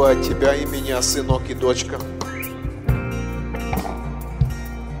называет Тебя и меня, сынок и дочка.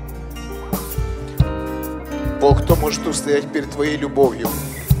 Бог, кто может устоять перед Твоей любовью?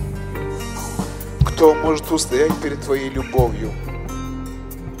 Кто может устоять перед Твоей любовью?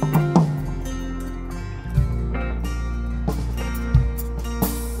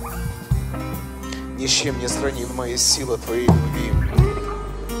 Ни с чем не сравнимая сила Твоей любви.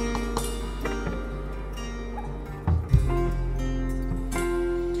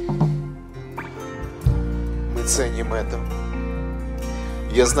 Ценим это.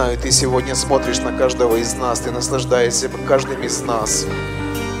 Я знаю, Ты сегодня смотришь на каждого из нас, Ты наслаждаешься каждым из нас.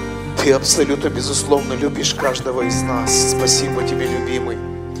 Ты абсолютно, безусловно, любишь каждого из нас. Спасибо Тебе, любимый.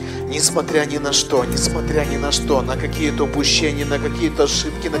 Несмотря ни на что, на какие-то упущения, на какие-то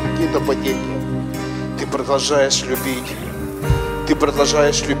ошибки, на какие-то падения, Ты продолжаешь любить. Ты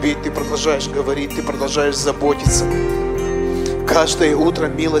продолжаешь любить, Ты продолжаешь говорить, Ты продолжаешь заботиться. Каждое утро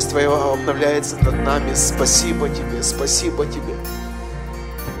милость Твоя обновляется над нами. Спасибо Тебе, спасибо Тебе.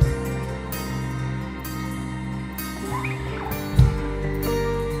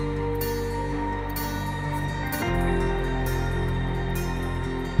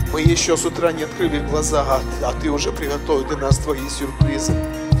 Мы еще с утра не открыли глаза, а Ты уже приготовил для нас Твои сюрпризы.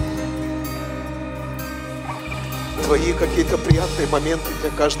 Твои какие-то приятные моменты для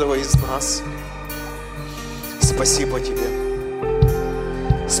каждого из нас. Спасибо Тебе.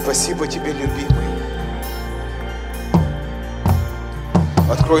 Спасибо Тебе, любимый.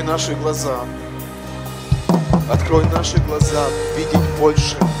 Открой наши глаза. Открой наши глаза, видеть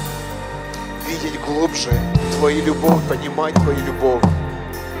больше, видеть глубже Твою любовь, понимать Твою любовь.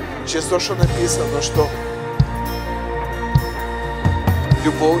 Через то, что написано, что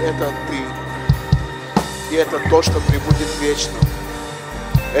любовь — это Ты. И это то, что пребудет вечно.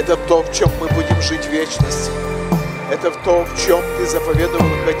 Это то, в чем мы будем жить в вечности. Это то, в чем Ты заповедовал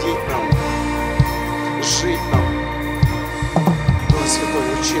ходить нам, жить нам. Дух Святой,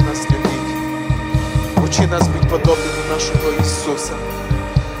 учи нас любить. Учи нас быть подобными нашего Иисуса.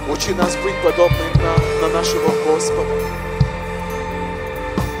 Учи нас быть подобными на нашего Господа,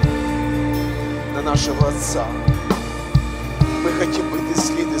 на нашего Отца. Мы хотим быть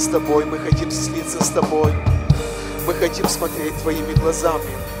слиты с Тобой, мы хотим слиться с Тобой. Мы хотим смотреть Твоими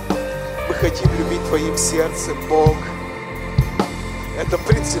глазами. Мы хотим любить Твоим сердцем, Бог. Это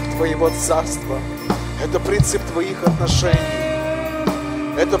принцип Твоего Царства. Это принцип Твоих отношений.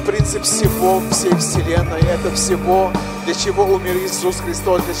 Это принцип всего, всей вселенной. Это всего, для чего умер Иисус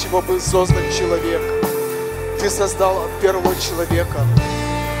Христос, для чего был создан человек. Ты создал от первого человека,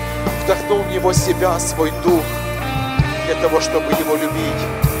 вдохнул в него себя, свой дух, для того, чтобы его любить,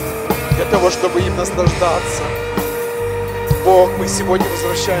 для того, чтобы им наслаждаться. Бог, мы сегодня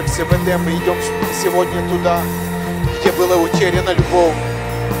возвращаемся в Эдем, мы идем сегодня туда, где была утеряна любовь.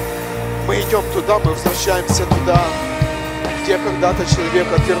 Мы идем туда, мы возвращаемся туда, где когда-то человек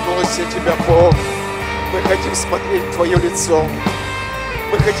отвернулся от Тебя, Бог. Мы хотим смотреть в Твое лицо.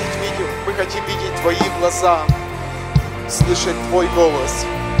 Мы хотим видеть Твои глаза, слышать Твой голос,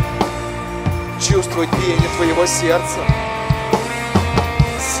 чувствовать биение Твоего сердца,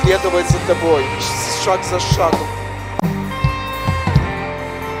 следовать за Тобой, шаг за шагом.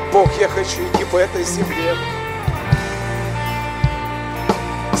 Бог, я хочу идти по этой земле,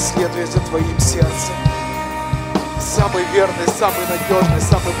 следуя за Твоим сердцем. Самый верный, самый надежный,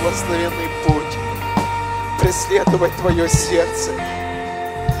 самый благословенный путь. Преследовать Твое сердце.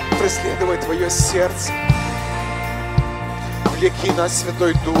 Преследовать Твое сердце. Влеки нас,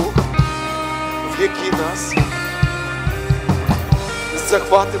 Святой Дух. Влеки нас.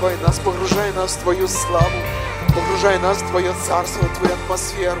 Захватывай нас, погружай нас в Твою славу. Погружай нас в Твое царство, в Твою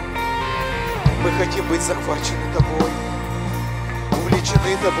атмосферу. Мы хотим быть захвачены Тобой.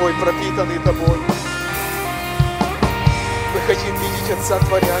 Увлечены Тобой, пропитаны Тобой. Мы хотим видеть Отца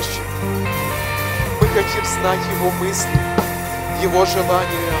Творящего. Мы хотим знать Его мысли, Его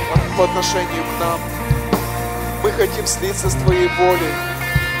желания по отношению к нам. Мы хотим слиться с Твоей волей.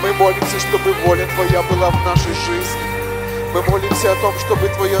 Мы молимся, чтобы воля Твоя была в нашей жизни. Мы молимся о том, чтобы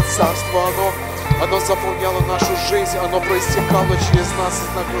Твое Царство, оно заполняло нашу жизнь, оно проистекало через нас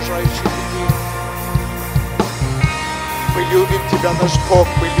и на окружающих людей. Мы любим Тебя, наш Бог,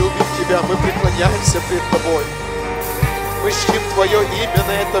 мы любим Тебя, мы преклоняемся пред Тобой. Мы чтим Твое имя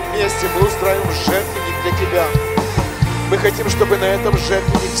на этом месте, мы устраиваем жертвенник для Тебя. Мы хотим, чтобы на этом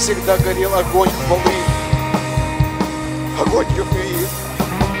жертвеннике всегда горел огонь хвалы, огонь любви,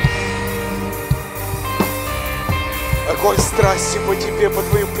 огонь страсти по Тебе, по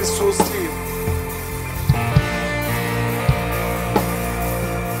Твоим присутствиям.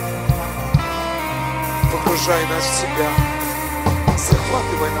 Погружай нас в Себя,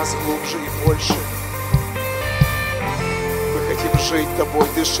 захватывай нас глубже и больше. Мы хотим жить Тобой,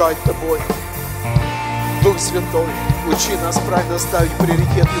 дышать Тобой. Дух Святой, учи нас правильно ставить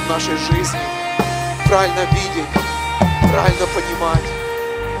приоритеты в нашей жизни, правильно видеть, правильно понимать.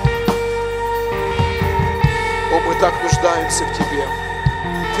 О, мы так нуждаемся в Тебе.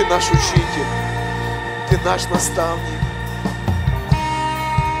 Ты наш учитель, Ты наш наставник.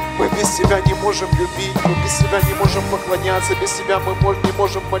 Мы без Тебя не можем любить, мы без Тебя не можем поклоняться, без Тебя мы не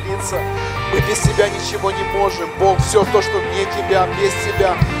можем молиться, мы без Тебя ничего не можем. Бог, все то, что вне Тебя, без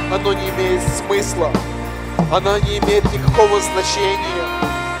Тебя, оно не имеет смысла, оно не имеет никакого значения.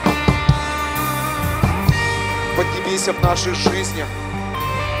 Поднимись в наших жизнях,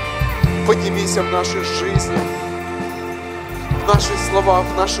 поднимись в наших жизнях, в наших словах,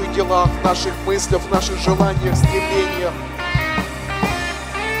 в наших делах, в наших мыслях, в наших желаниях, стремлениях.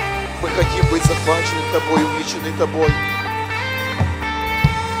 Мы хотим быть захвачены Тобой, увлечены Тобой.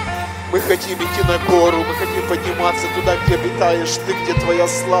 Мы хотим идти на гору, мы хотим подниматься туда, где обитаешь Ты, где Твоя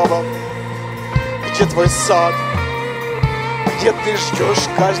слава, где Твой сад, где Ты ждешь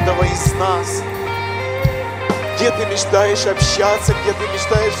каждого из нас, где Ты мечтаешь общаться, где Ты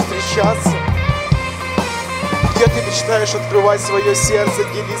мечтаешь встречаться, где Ты мечтаешь открывать свое сердце,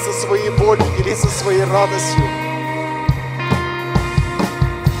 делиться своей болью, делиться своей радостью.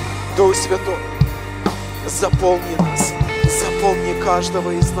 Дух Святой, заполни нас, заполни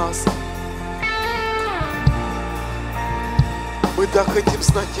каждого из нас. Мы так хотим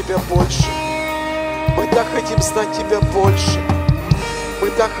знать Тебя больше. Мы так хотим знать Тебя больше.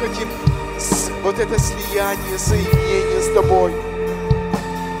 Мы так хотим вот это слияние, соединение с Тобой.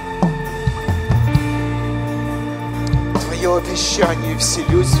 Твое обещание: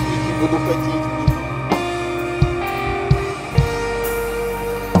 вселюсь в них и буду ходить в них.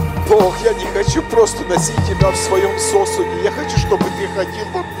 Бог, я не хочу просто носить Тебя в своем сосуде. Я хочу, чтобы Ты ходил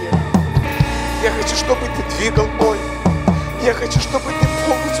во мне. Я хочу, чтобы Ты двигал мной. Я хочу, чтобы Ты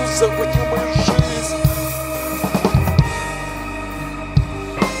полностью захватил мою жизнь.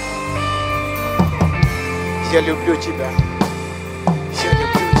 Я люблю Тебя. Я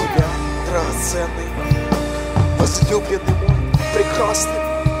люблю Тебя, драгоценный, возлюбленный мой, прекрасный.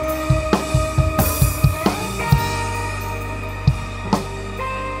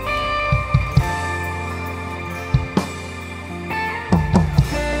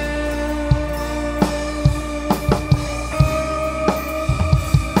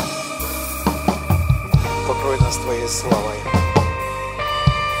 Покрой нас Твоей славой.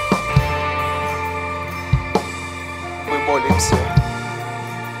 Мы молимся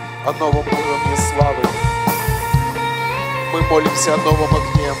о новом уровне славы. Мы молимся о новом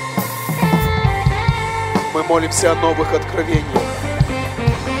огне. Мы молимся о новых откровениях.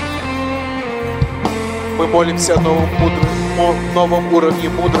 Мы молимся о новом уровне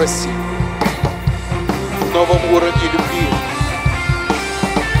мудрости, новом уровне любви.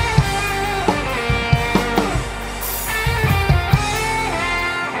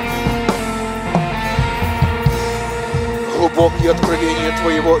 Глубокие откровения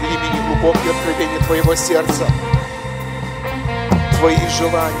Твоего имени, глубокие откровения Твоего сердца, Твои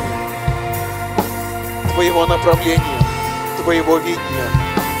желания, Твоего направления, Твоего видения.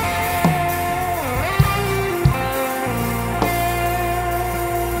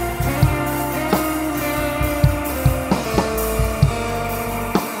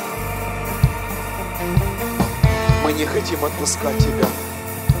 Мы не хотим отпускать Тебя.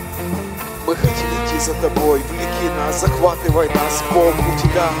 Мы хотим идти за Тобой, влеки нас, захватывай нас, Бог, у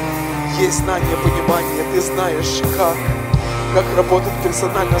Тебя есть знание, понимание, Ты знаешь, как работать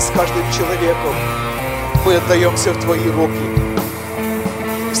персонально с каждым человеком. Мы отдаемся в Твои руки,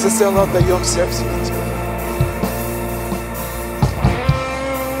 всецело отдаемся в Тебе.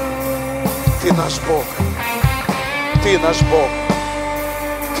 Ты наш Бог, Ты наш Бог,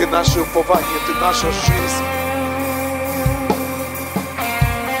 Ты наше упование, Ты наша жизнь.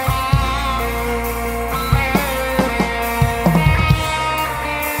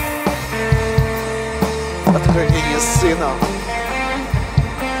 Откровение Сына.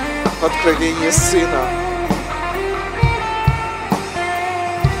 Откровение Сына.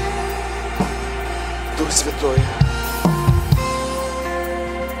 Дух Святой.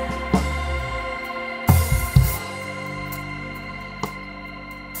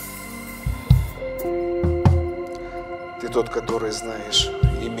 Ты тот, который знаешь,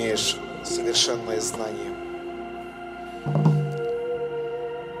 имеешь совершенное знание.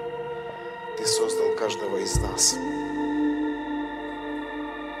 Ты создал каждого из нас.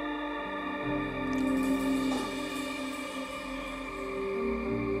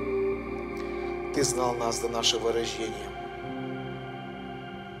 Ты знал нас до нашего рождения.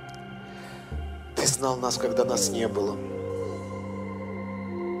 Ты знал нас, когда нас не было.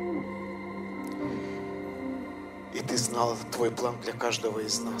 И Ты знал Твой план для каждого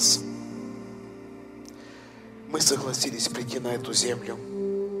из нас. Мы согласились прийти на эту землю.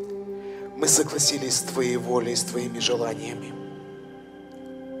 Мы согласились с Твоей волей, с Твоими желаниями.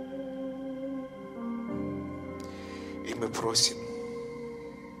 И мы просим,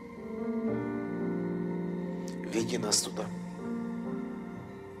 веди нас туда.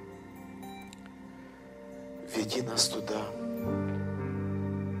 Веди нас туда.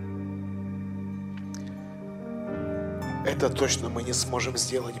 Это точно мы не сможем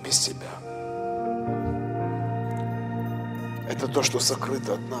сделать без Тебя. Это то, что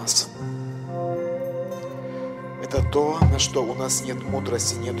сокрыто от нас. Это то, на что у нас нет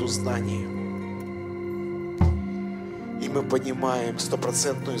мудрости, нету знаний. И мы понимаем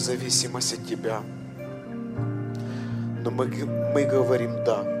 100% зависимость от Тебя. Но мы говорим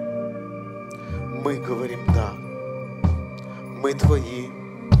 «да». Мы говорим «да». Мы Твои.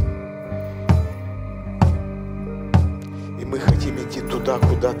 И мы хотим идти туда,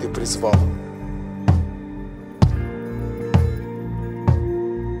 куда Ты призвал.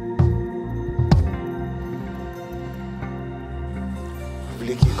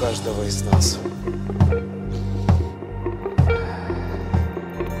 Влеки каждого из нас.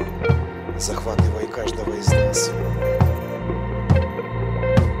 захватывай каждого из нас.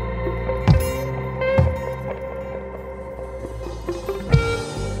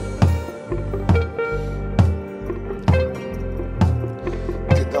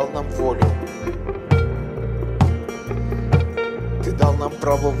 Ты дал нам волю. Ты дал нам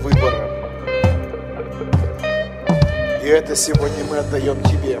право выбора. И это сегодня мы отдаем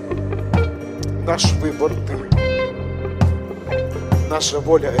Тебе. Наш выбор Ты. Наша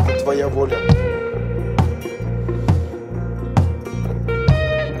воля – это Твоя воля.